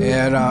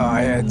 And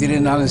I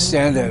didn't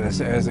understand that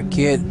as a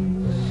kid.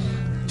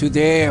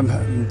 Today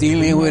I'm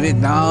dealing with it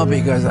now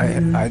because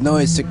I know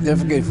it's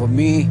significant for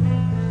me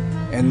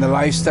and the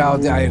lifestyle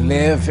that I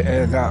live,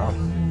 and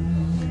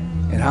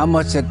how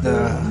much of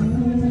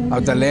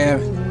the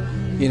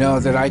land, you know,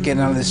 that I can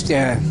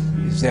understand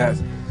is that,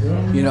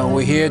 you know,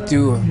 we're here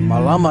to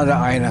Mālama the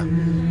Aina,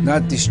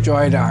 not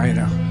destroy the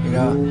Aina, you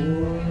know.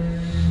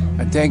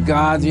 I thank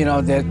God, you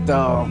know, that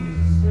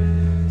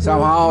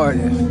somehow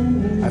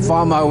I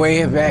found my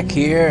way back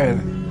here,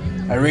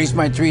 and I raised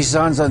my 3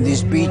 sons on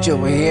this beach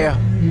over here.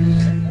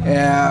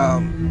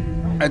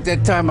 And at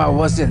that time I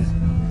wasn't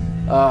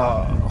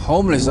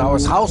homeless, I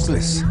was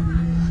houseless.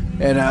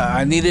 And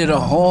I needed a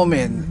home,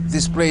 and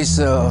this place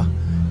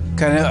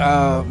kind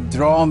of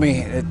draw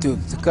me to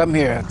come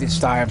here at this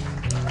time.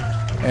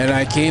 And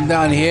I came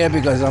down here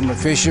because I'm a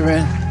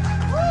fisherman.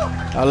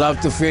 I love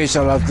to fish,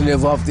 I love to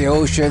live off the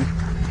ocean.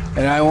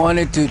 And I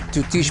wanted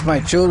to teach my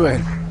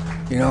children,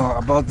 you know,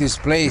 about this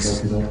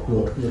place.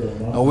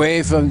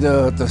 Away from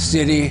the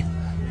city,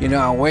 you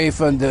know, away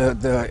from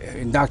the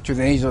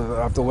indoctrination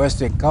of the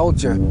Western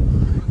culture,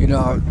 you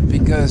know,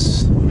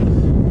 because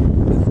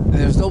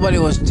there's nobody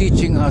was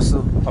teaching us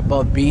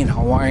about being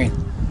Hawaiian.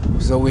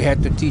 So we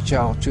had to teach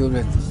our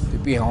children to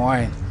be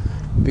Hawaiian,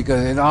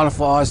 because in order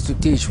for us to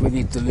teach, we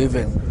need to live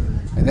it.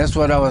 And that's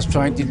what I was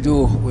trying to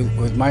do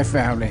with my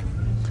family.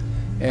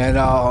 And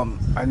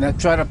I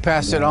try to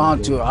pass it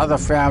on to other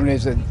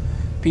families and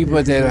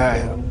people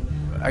that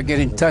I get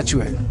in touch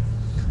with.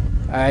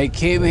 I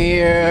came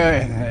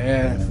here,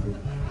 and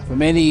for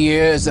many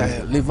years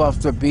I lived off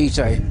the beach.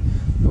 I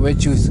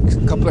went through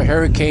a couple of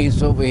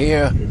hurricanes over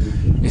here.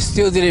 It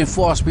still didn't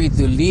force me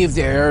to leave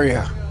the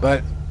area,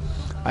 but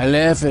I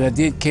left and I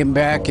did came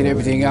back and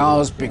everything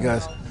else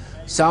because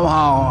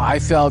somehow I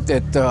felt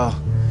that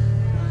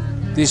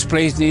this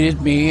place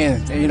needed me,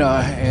 and you know,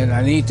 and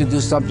I need to do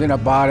something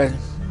about it.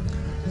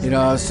 You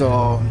know,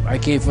 so I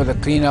came for the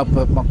cleanup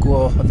of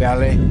Mākua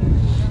Valley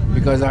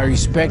because I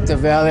respect the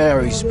valley. I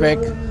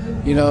respect,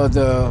 you know,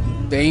 the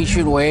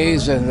ancient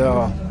ways, and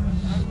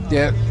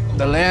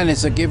the land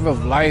is a giver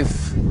of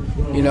life.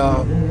 You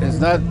know, it's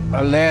not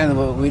a land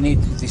where we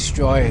need to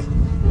destroy it,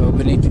 but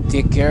we need to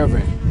take care of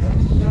it.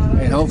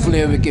 And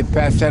hopefully we can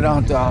pass that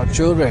on to our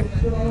children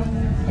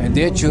and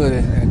their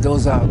children and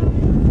those are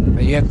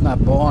yet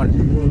not born.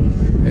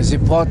 It's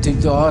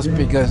important to us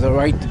because the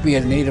right to be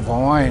a native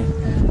Hawaiian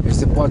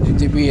is important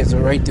to me as a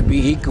right to be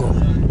equal.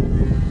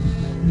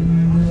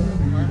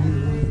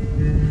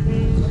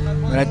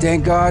 And I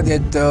thank God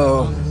that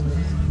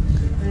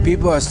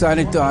people are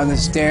starting to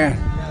understand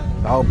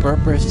our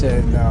purpose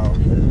and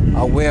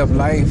our way of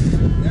life,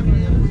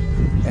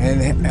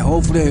 and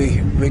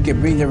hopefully we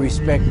can bring the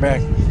respect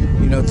back,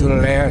 you know, to the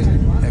land,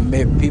 and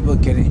maybe people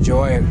can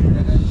enjoy it,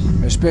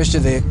 especially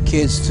the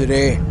kids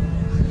today.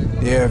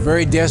 They are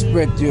very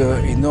desperate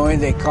in knowing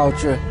their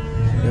culture.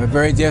 They're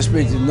very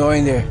desperate in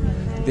knowing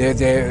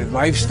their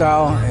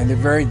lifestyle, and they're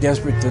very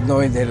desperate to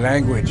knowing their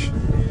language.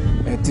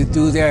 And to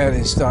do that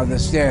is to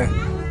understand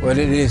what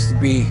it is to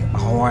be a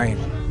Hawaiian.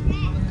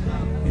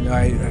 You know,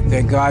 I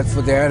thank God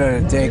for that,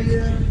 and I thank,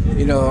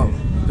 you know,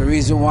 the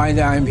reason why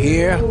I'm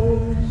here,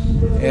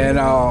 and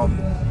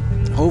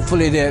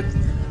hopefully that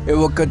it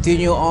will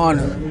continue on,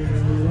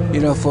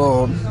 you know,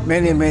 for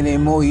many, many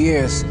more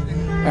years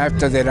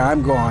after that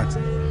I'm gone.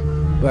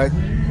 But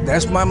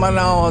that's my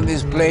mana on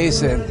this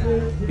place, and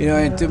you know,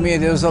 and to me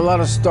there was a lot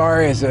of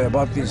stories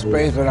about this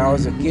place when I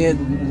was a kid.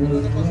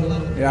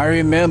 And I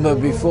remember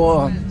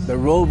before the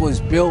road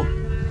was built,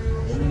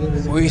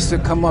 we used to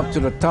come up to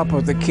the top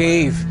of the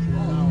cave,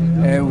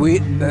 and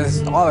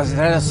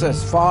that's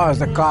as far as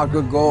the car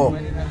could go,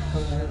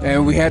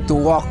 and we had to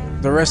walk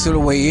the rest of the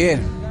way in.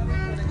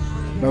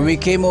 When we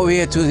came over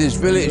here to this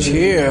village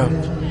here,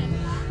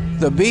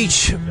 the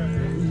beach,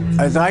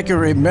 as I can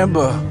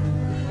remember,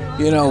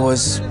 you know,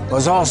 was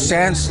all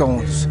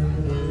sandstones.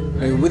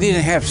 We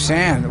didn't have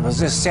sand, it was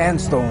just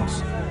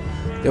sandstones.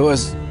 There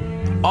was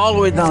all the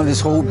way down this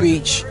whole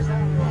beach.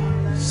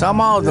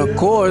 Somehow the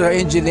Corps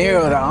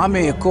engineer, the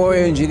Army Corps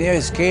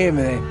engineers came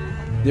and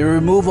they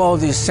removed all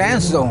these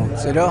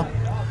sandstones, you know.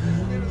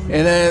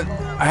 And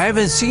I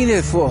haven't seen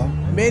it for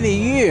many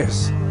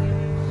years.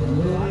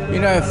 You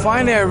know,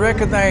 finally I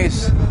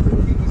recognized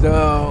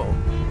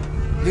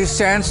these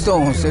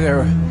sandstones that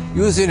are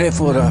using it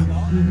for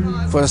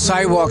the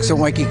sidewalks in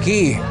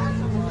Waikiki.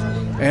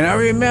 And I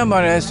remember,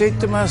 and I said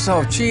to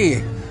myself,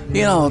 gee,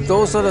 you know,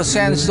 those are the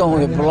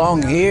sandstones that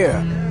belong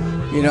here,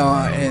 you know,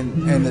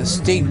 and the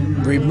state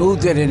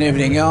removed it and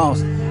everything else,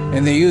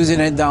 and they're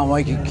using it down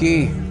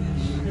Waikiki,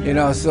 you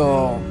know.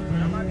 So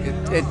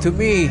to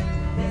me,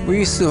 we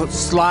used to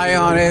slide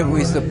on it, we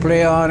used to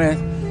play on it,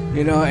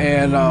 you know,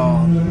 and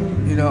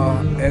you know,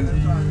 and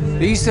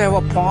they used to have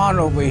a pond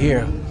over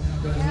here.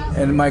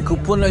 And my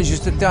kupunas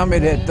used to tell me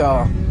that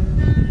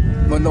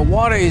when the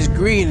water is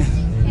green,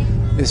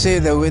 they say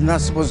that we're not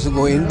supposed to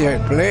go in there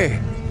and play.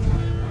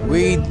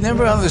 We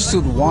never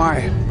understood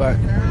why, but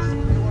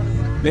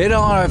later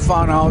on I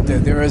found out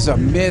that there is a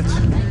myth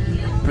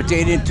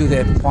pertaining to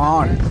that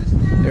pond.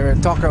 they were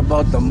talking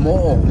about the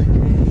mole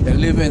that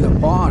live in the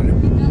pond.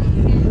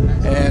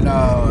 And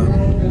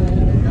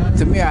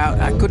to me,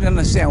 I couldn't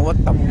understand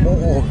what the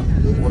mole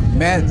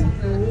meant,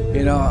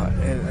 you know,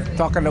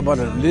 talking about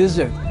a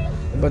lizard.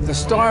 But the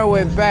story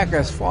went back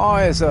as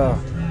far as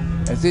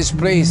this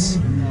place,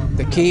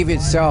 the cave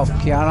itself,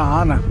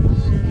 Kiana,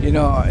 you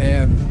know,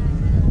 and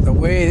the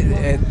way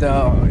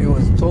it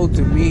was told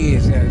to me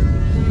is that,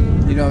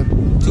 you know,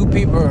 two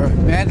people are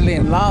madly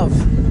in love,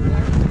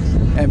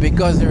 and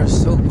because they're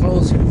so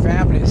close in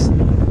families,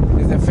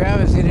 the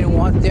families didn't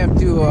want them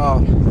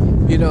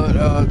to, you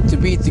know, to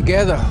be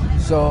together.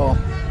 So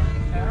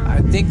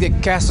I think they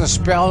cast a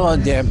spell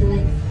on them,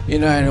 you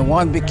know, and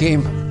one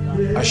became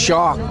a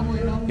shark,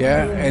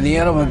 yeah, and the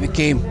other one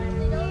became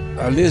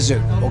a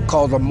lizard, or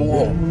called a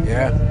mole,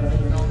 yeah.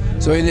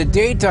 So in the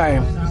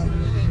daytime,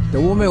 the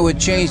woman would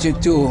change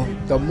into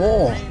the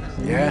mole,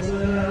 yeah,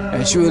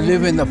 and she would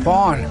live in the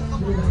pond.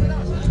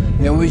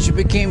 And when she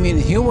became in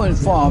human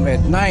form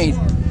at night,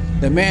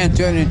 the man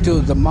turned into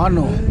the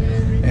manu,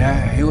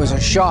 yeah, he was a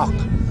shark,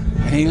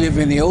 and he lived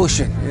in the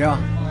ocean, you know.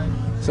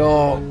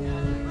 So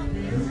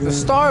the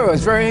story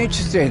was very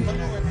interesting.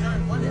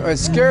 It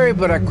was scary,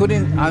 but I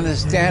couldn't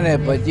understand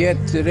it. But yet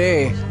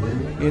today,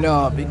 you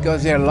know,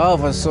 because their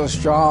love was so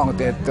strong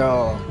that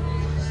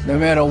no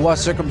matter what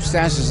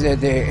circumstances that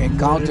they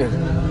encountered,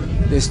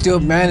 they still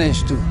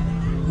managed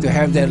to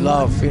have that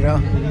love, you know.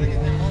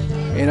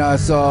 You know,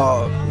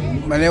 so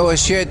when it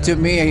was shared to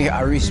me,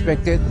 I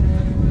respected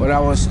what I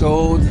was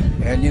told,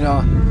 and you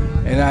know,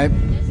 and I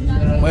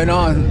went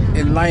on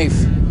in life,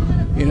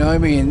 you know what I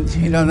mean,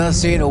 you know, not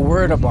saying a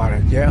word about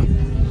it, yeah.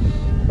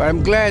 But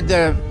I'm glad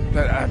that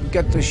I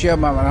got to share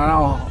my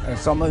now and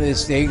some of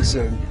these things,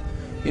 and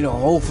you know,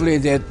 hopefully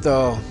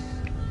that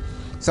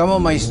some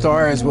of my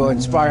stories will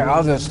inspire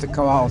others to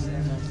come out,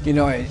 you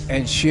know,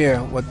 and share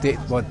what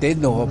they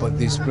know about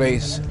this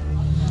place.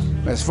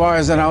 As far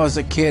as when I was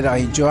a kid, I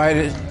enjoyed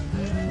it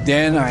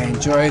then, I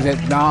enjoyed it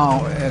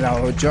now, and I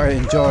will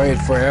enjoy it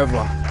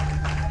forever.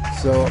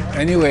 So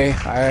anyway,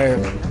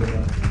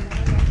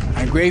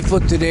 I'm grateful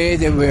today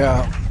that we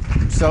are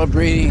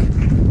celebrating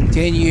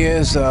 10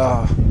 years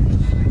of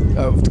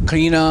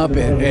cleanup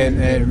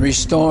and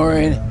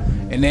restoring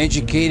and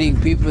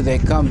educating people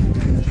that come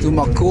to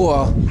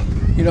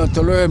Mākua, you know,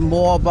 to learn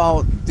more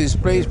about this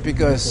place,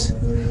 because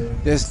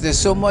there's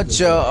so much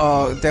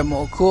that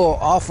Mākua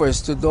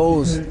offers to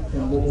those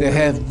that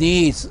have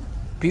needs,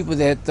 people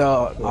that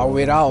are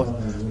without,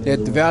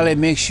 that the valley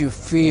makes you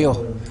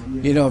feel,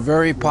 you know,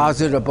 very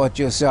positive about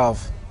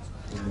yourself,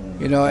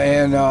 you know,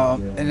 and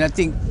I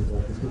think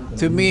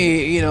to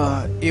me, you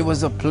know, it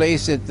was a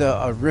place that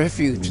a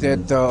refuge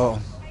that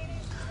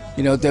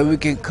you know, that we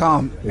can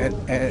come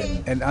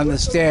and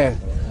understand,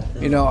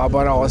 you know,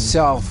 about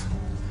ourselves.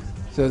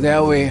 So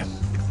that way,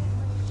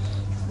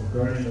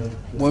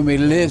 when we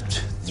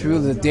lived through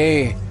the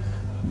day,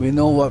 we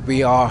know what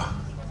we are.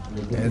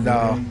 And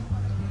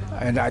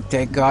I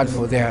thank God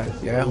for that,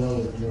 yeah.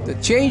 The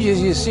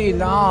changes you see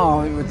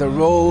now with the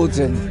roads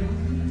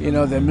and, you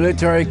know, the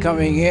military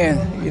coming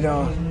in, you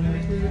know,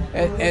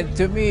 and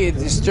to me it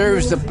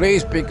disturbs the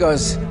place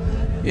because,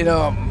 you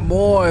know,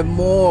 more and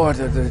more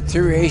the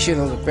deterioration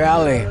of the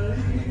valley,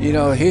 you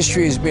know,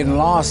 history has been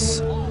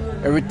lost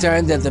every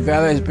time that the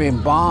valley has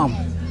been bombed.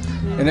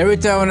 And every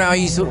time when I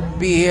used to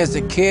be here as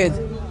a kid,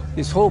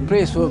 this whole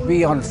place would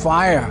be on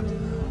fire,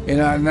 you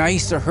know, and I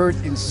used to hurt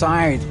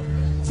inside,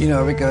 you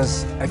know,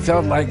 because I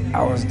felt like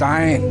I was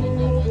dying.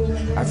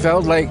 I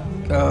felt like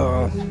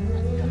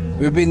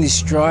we've been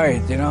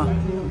destroyed, you know.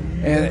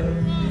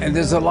 And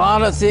there's a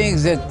lot of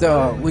things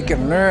that we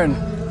can learn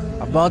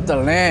about the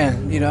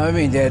land, you know what I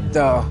mean,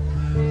 that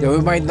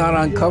we might not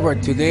uncover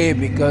today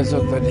because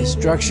of the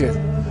destruction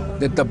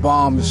that the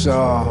bombs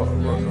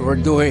were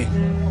doing.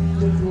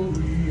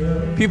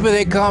 People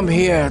that come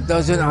here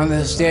doesn't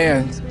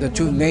understand the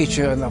true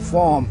nature and the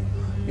form,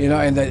 you know,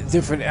 and the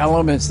different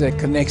elements that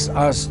connects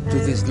us to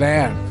this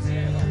land.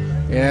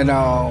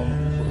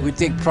 And we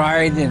take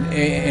pride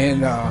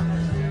in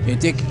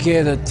taking care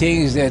of the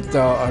things that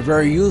are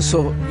very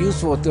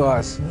useful to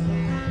us,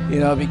 you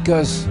know,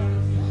 because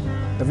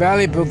the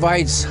valley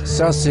provides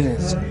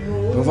sustenance,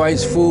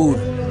 provides food,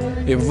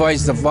 it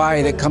provides the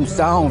vibe that comes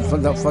down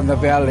from the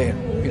valley,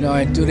 you know.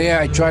 And today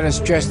I try to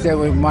stress that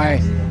with my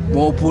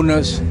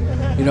mopunas,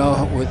 you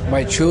know, with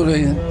my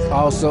children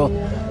also,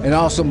 and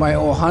also my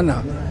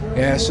ohana,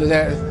 yeah, so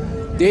that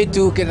they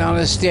too can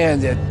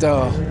understand that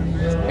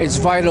it's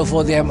vital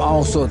for them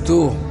also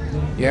too,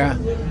 yeah.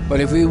 But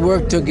if we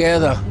work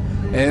together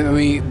and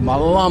we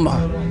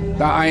malama,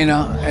 the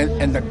Aina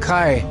and the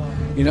kai,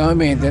 you know what I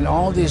mean, then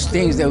all these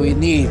things that we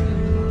need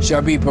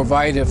shall be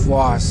provided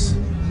for us.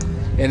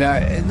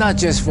 And not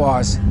just for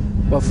us,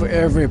 but for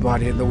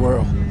everybody in the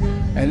world.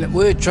 And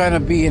we're trying to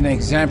be an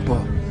example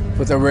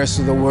for the rest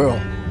of the world.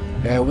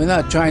 We're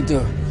not trying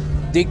to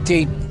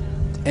dictate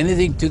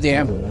anything to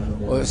them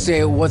or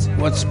say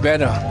what's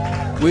better.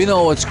 We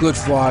know what's good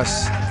for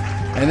us.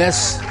 And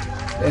that's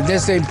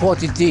the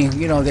important thing,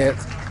 you know, that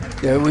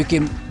we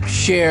can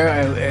share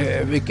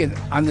and we can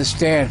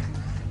understand,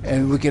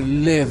 and we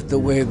can live the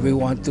way we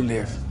want to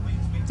live.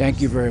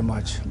 Thank you very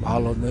much.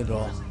 Mahalo Nui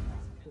Loa.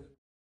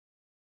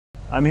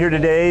 I'm here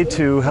today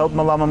to help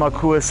Mālama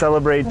Mākua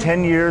celebrate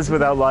 10 years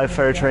without live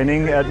fire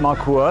training at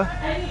Mākua.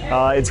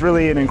 It's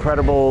really an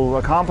incredible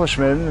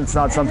accomplishment. It's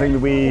not something that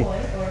we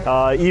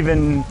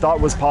even thought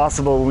was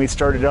possible when we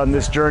started on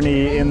this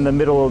journey in the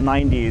middle of the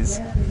 90s.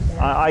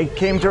 I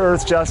came to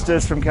Earth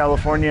Justice from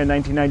California in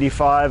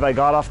 1995. I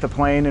got off the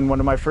plane, and one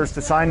of my first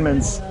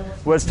assignments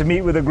was to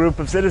meet with a group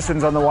of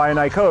citizens on the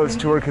Waianae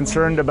coast who were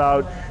concerned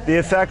about the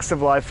effects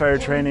of live fire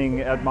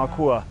training at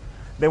Mākua.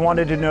 They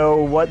wanted to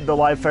know what the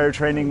live fire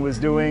training was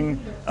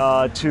doing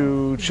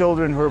to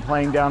children who were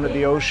playing down at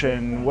the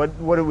ocean,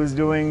 what it was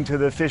doing to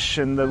the fish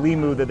and the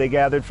limu that they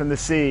gathered from the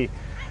sea,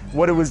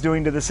 what it was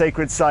doing to the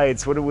sacred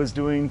sites, what it was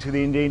doing to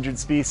the endangered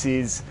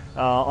species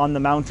on the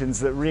mountains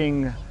that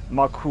ring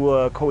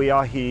Mākua,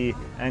 Koiahi,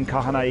 and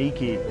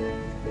Kahanaiki.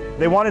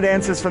 They wanted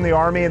answers from the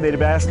Army, and they'd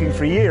been asking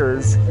for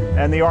years,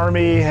 and the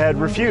Army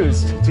had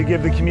refused to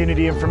give the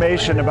community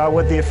information about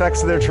what the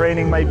effects of their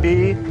training might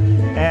be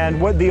and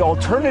what the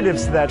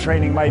alternatives to that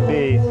training might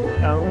be.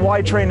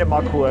 Why train at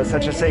Mākua,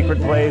 such a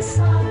sacred place,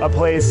 a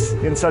place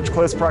in such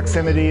close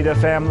proximity to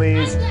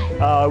families,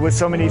 with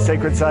so many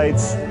sacred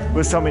sites,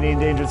 with so many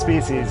endangered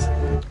species?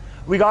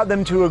 We got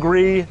them to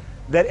agree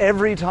that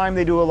every time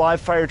they do a live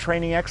fire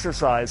training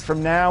exercise,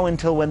 from now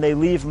until when they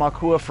leave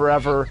Mākua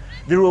forever,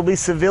 there will be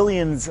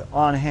civilians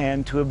on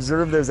hand to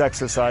observe those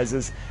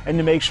exercises and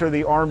to make sure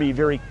the Army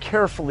very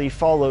carefully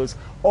follows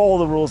all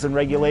the rules and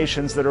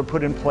regulations that are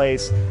put in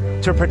place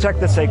to protect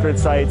the sacred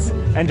sites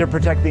and to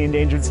protect the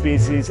endangered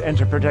species and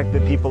to protect the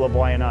people of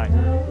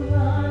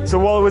Waianae. So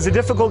while it was a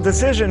difficult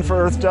decision for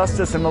Earth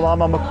Justice and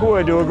Mālama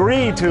Mākua to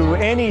agree to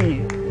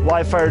any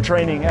live fire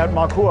training at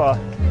Mākua,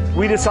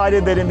 we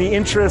decided that in the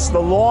interest, the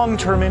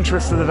long-term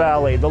interest of the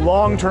valley, the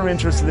long-term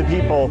interest of the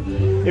people,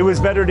 it was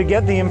better to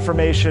get the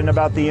information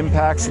about the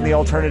impacts and the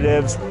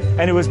alternatives,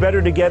 and it was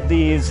better to get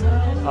these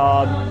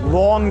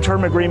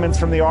long-term agreements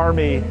from the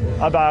Army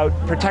about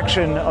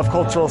protection of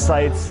cultural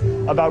sites,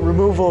 about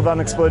removal of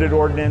unexploded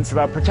ordnance,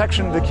 about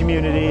protection of the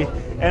community,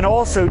 and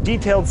also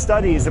detailed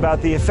studies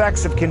about the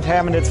effects of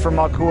contaminants from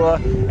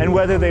Mākua and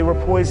whether they were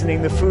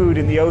poisoning the food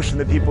in the ocean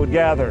that people would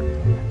gather.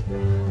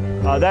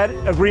 That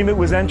agreement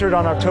was entered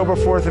on October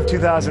 4th of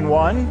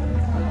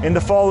 2001. In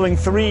the following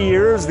 3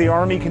 years, the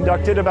Army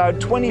conducted about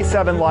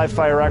 27 live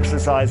fire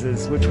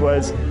exercises, which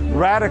was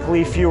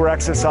radically fewer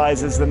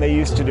exercises than they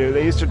used to do.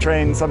 They used to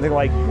train something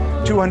like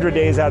 200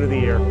 days out of the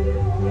year.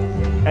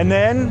 And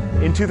then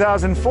in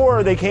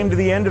 2004, they came to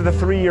the end of the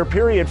 3-year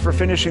period for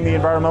finishing the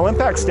environmental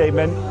impact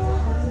statement,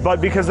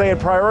 but because they had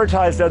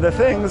prioritized other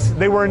things,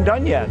 they weren't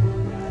done yet.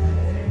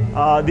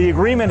 The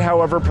agreement,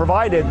 however,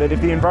 provided that if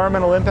the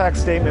environmental impact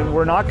statement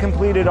were not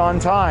completed on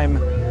time,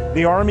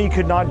 the Army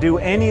could not do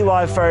any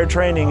live fire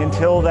training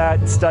until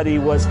that study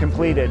was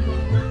completed.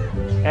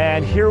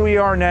 And here we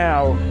are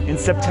now in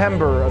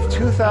September of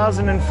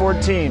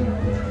 2014.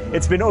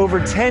 It's been over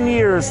 10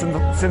 years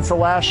since the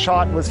last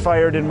shot was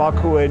fired in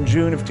Mākua in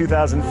June of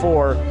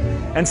 2004,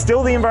 and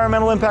still the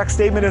environmental impact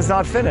statement is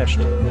not finished.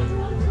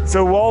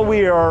 So while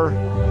we are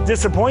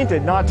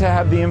disappointed not to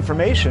have the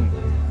information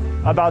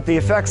about the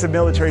effects of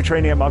military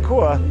training at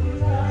Mākua,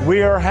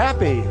 we are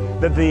happy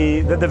that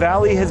the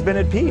valley has been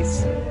at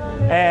peace.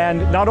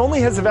 And not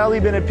only has the valley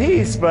been at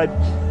peace, but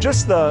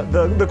just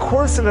the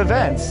course of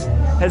events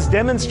has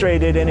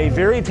demonstrated in a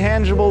very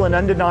tangible and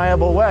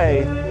undeniable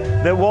way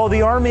that while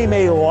the Army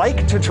may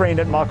like to train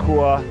at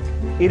Mākua,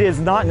 it is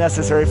not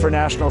necessary for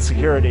national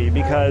security,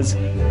 because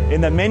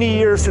in the many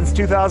years since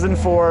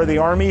 2004, the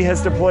Army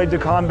has deployed to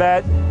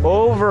combat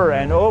over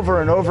and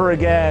over and over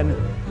again.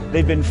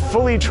 They've been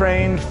fully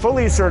trained,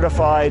 fully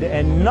certified,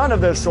 and none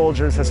of those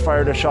soldiers has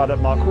fired a shot at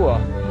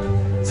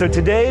Mākua. So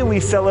today we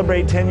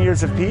celebrate 10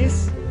 years of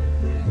peace.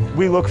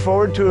 We look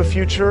forward to a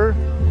future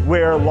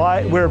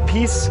where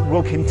peace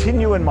will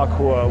continue in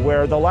Mākua,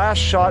 where the last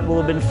shot will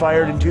have been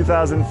fired in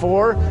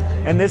 2004,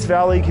 and this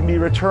valley can be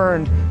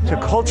returned to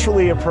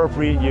culturally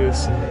appropriate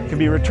use, can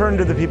be returned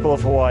to the people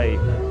of Hawaii.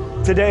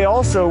 Today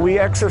also we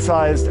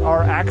exercised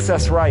our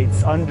access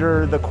rights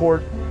under the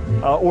court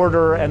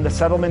order and the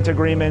settlement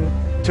agreement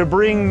to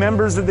bring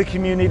members of the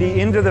community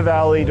into the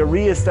valley to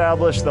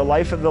reestablish the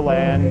life of the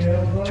land,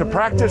 to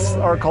practice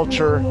our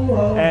culture,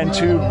 and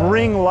to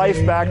bring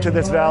life back to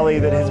this valley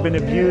that has been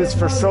abused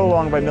for so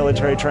long by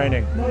military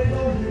training.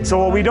 So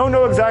while we don't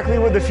know exactly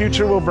what the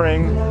future will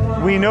bring,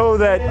 we know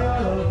that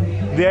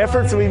the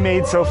efforts that we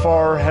made so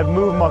far have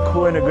moved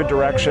Mākua in a good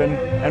direction,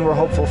 and we're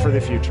hopeful for the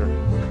future.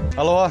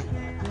 Aloha,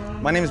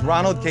 my name is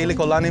Ronald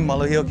Keilikolani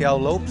Malohio Keau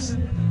Lopes,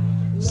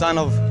 son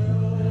of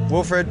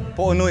Wilfred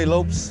Po'onui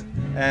Lopes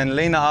and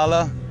Lena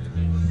Ala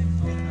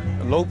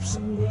Lopes,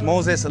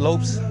 Moses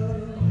Lopes.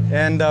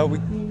 And I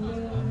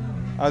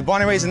was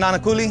born and raised in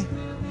Nanakuli,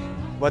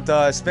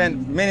 but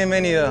spent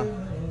many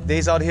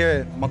days out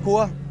here at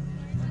Mākua,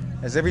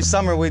 as every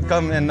summer we'd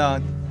come and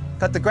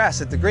cut the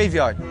grass at the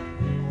graveyard.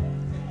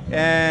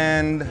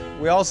 And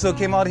we also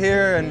came out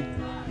here and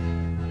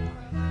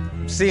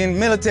seeing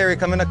military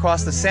coming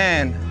across the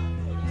sand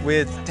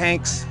with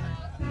tanks,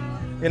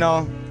 you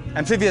know,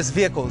 amphibious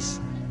vehicles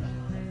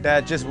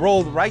that just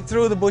rolled right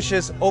through the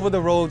bushes, over the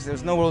roads,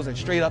 there's no roads, and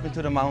straight up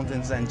into the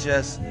mountains and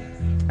just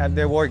had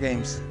their war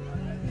games.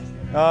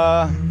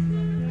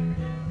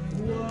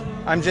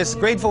 I'm just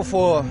grateful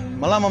for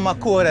Mālama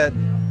Mākua that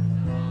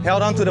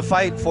held on to the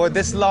fight for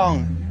this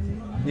long,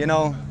 you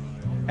know,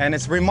 and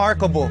it's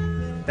remarkable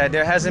that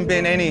there hasn't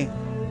been any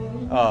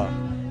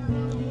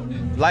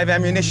live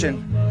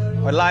ammunition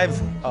or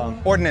live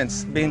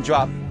ordnance being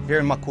dropped here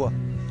in Mākua.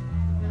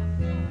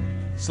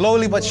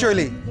 Slowly but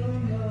surely,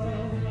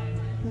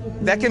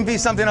 that can be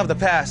something of the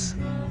past.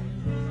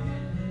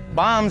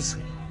 Bombs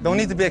don't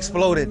need to be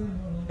exploded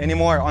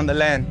anymore on the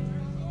land,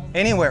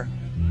 anywhere.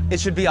 It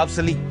should be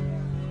obsolete.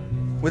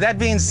 With that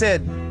being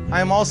said, I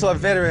am also a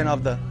veteran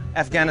of the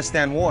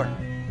Afghanistan war.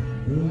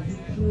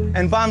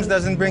 And bombs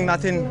doesn't bring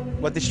nothing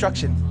but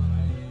destruction.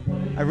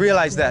 I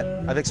realize that,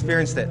 I've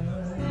experienced it.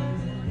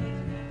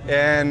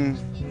 And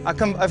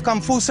I've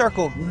come full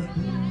circle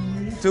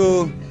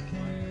to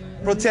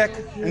protect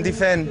and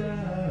defend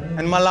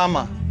and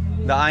Mālama,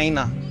 the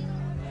Aina,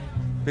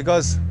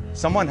 because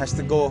someone has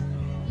to go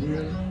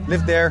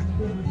live there.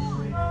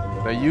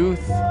 The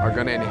youth are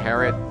going to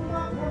inherit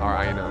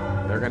our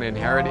Aina. They're going to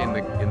inherit in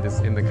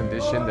the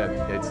condition that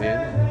it's in.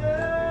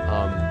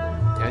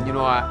 And you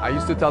know, I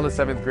used to tell the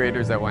 7th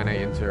graders at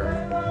Waianae Inter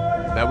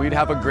that we'd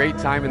have a great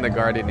time in the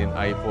garden in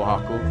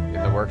Aipohaku,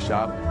 in the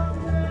workshop.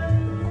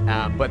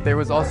 But there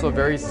was also a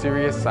very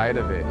serious side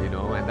of it, you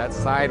know, and that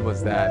side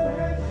was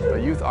that the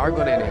youth are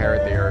going to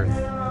inherit the earth.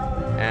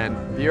 And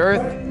the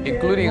earth,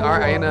 including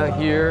our Aina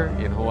here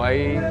in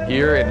Hawaii,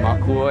 here in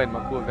Mākua and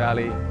Mākua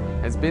Valley,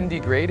 has been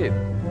degraded,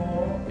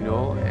 you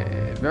know,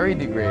 very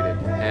degraded.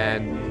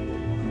 And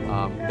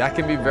that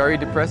can be very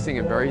depressing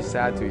and very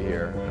sad to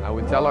hear. And I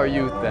would tell our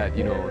youth that,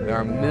 you know, there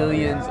are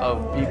millions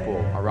of people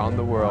around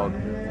the world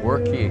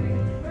working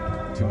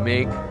to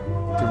make,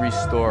 to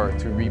restore,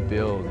 to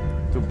rebuild,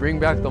 to bring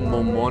back the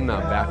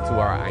momona back to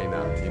our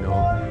Aina, you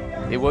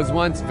know. It was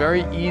once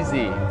very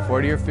easy,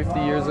 40 or 50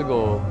 years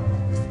ago,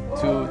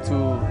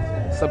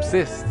 to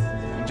subsist.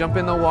 You jump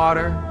in the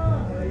water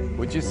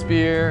with your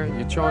spear,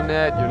 your throw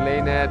net, your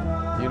lay net,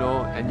 you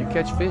know, and you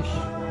catch fish.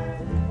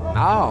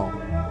 Now,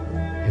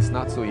 it's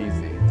not so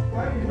easy.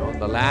 You know,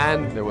 the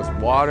land, there was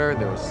water,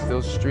 there was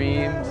still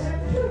streams.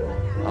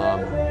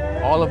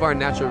 All of our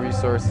natural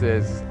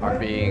resources are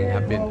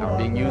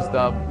being used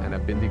up and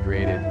have been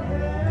degraded.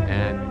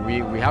 And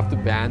we have to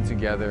band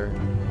together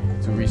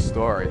to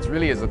restore. It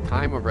really is a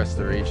time of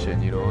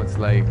restoration, you know. It's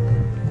like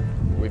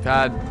we've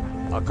had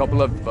a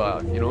couple of,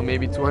 you know,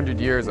 maybe 200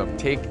 years of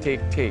take,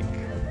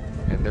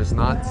 and there's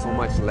not so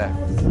much left.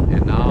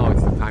 And now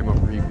it's the time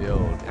of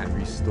rebuild and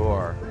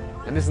restore.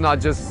 And this is not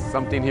just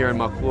something here in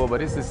Mākua, but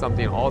this is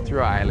something all through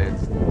our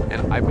islands,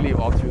 and I believe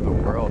all through the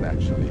world,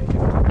 actually. You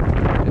know?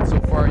 And so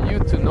for our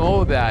youth to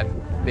know that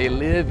they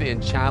live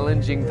in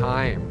challenging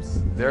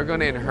times, they're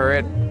going to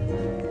inherit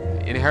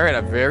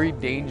a very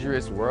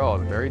dangerous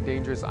world, very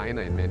dangerous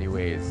Aina in many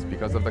ways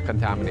because of the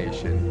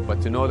contamination.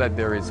 But to know that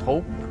there is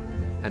hope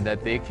and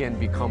that they can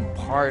become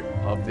part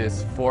of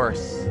this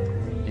force,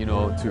 you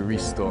know, to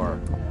restore.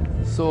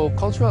 So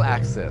cultural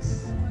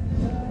access.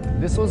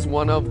 This was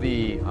one of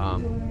the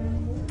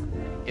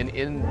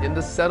in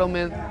the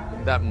settlement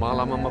that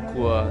Mālama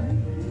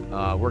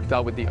Mākua worked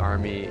out with the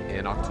Army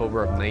in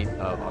October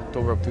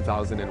of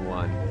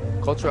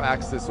 2001. Cultural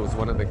access was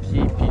one of the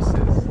key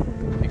pieces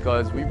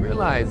because we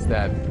realized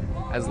that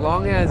as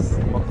long as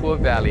Mākua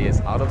Valley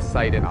is out of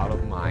sight and out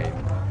of mind,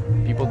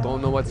 people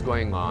don't know what's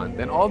going on,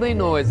 then all they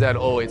know is that,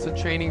 oh, it's a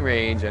training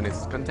range and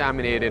it's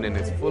contaminated and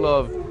it's full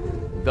of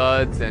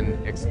duds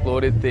and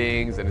exploded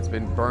things and it's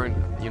been burnt,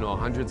 you know,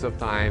 hundreds of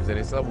times, and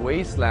it's a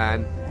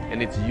wasteland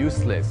and it's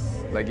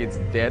useless, like it's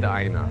dead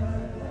Aina.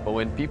 But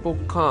when people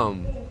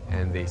come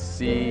and they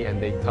see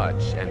and they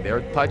touch and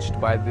they're touched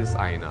by this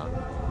Aina,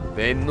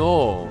 they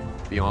know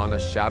beyond a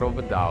shadow of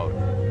a doubt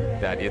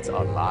that it's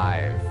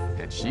alive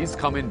and she's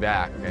coming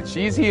back and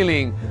she's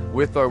healing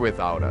with or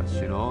without us,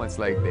 you know. It's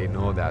like they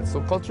know that. So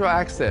cultural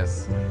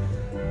access,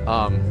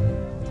 I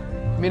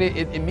mean,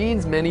 it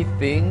means many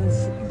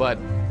things, but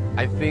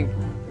I think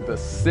the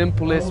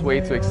simplest way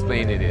to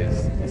explain it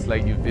is, it's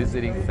like you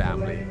visiting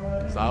family.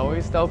 So I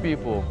always tell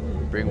people,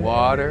 bring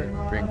water,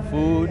 bring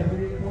food,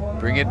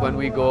 bring it when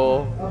we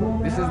go.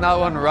 This is not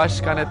one rush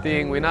kind of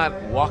thing. We're not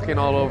walking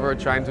all over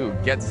trying to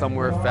get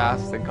somewhere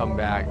fast and come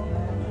back.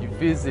 You're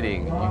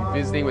visiting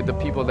with the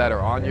people that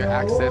are on your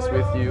access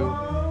with you.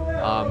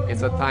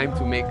 It's a time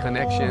to make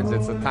connections.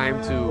 It's a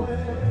time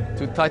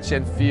to touch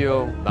and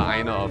feel the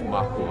Aina of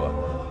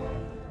Mākua.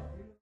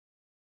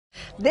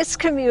 This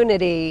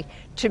community,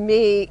 to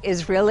me,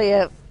 is really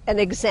an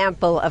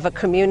example of a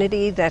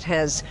community that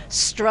has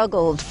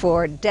struggled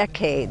for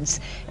decades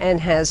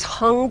and has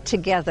hung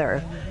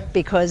together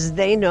because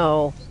they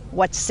know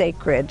what's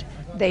sacred,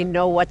 they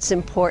know what's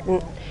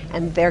important,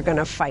 and they're going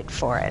to fight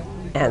for it.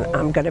 And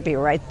I'm going to be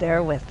right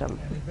there with them.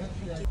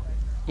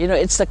 You know,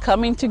 it's the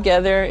coming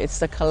together, it's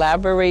the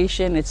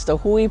collaboration, it's the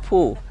hui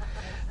pu.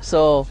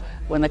 So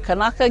when the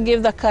Kanaka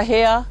give the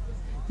kahea,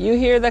 You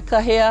hear the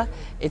kahea,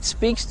 it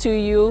speaks to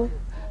you,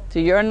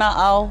 to your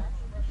na'au,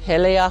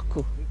 hele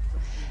aku.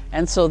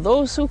 And so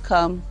those who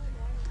come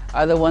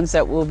are the ones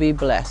that will be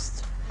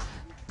blessed.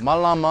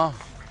 Malama,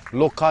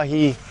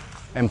 Lokahi,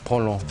 and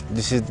Pono.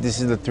 This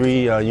is the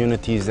three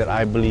unities that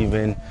I believe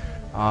in.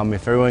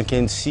 If everyone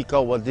can seek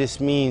out what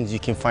this means, you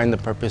can find the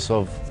purpose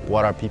of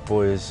what our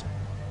people is.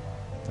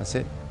 That's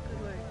it.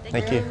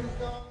 Thank you.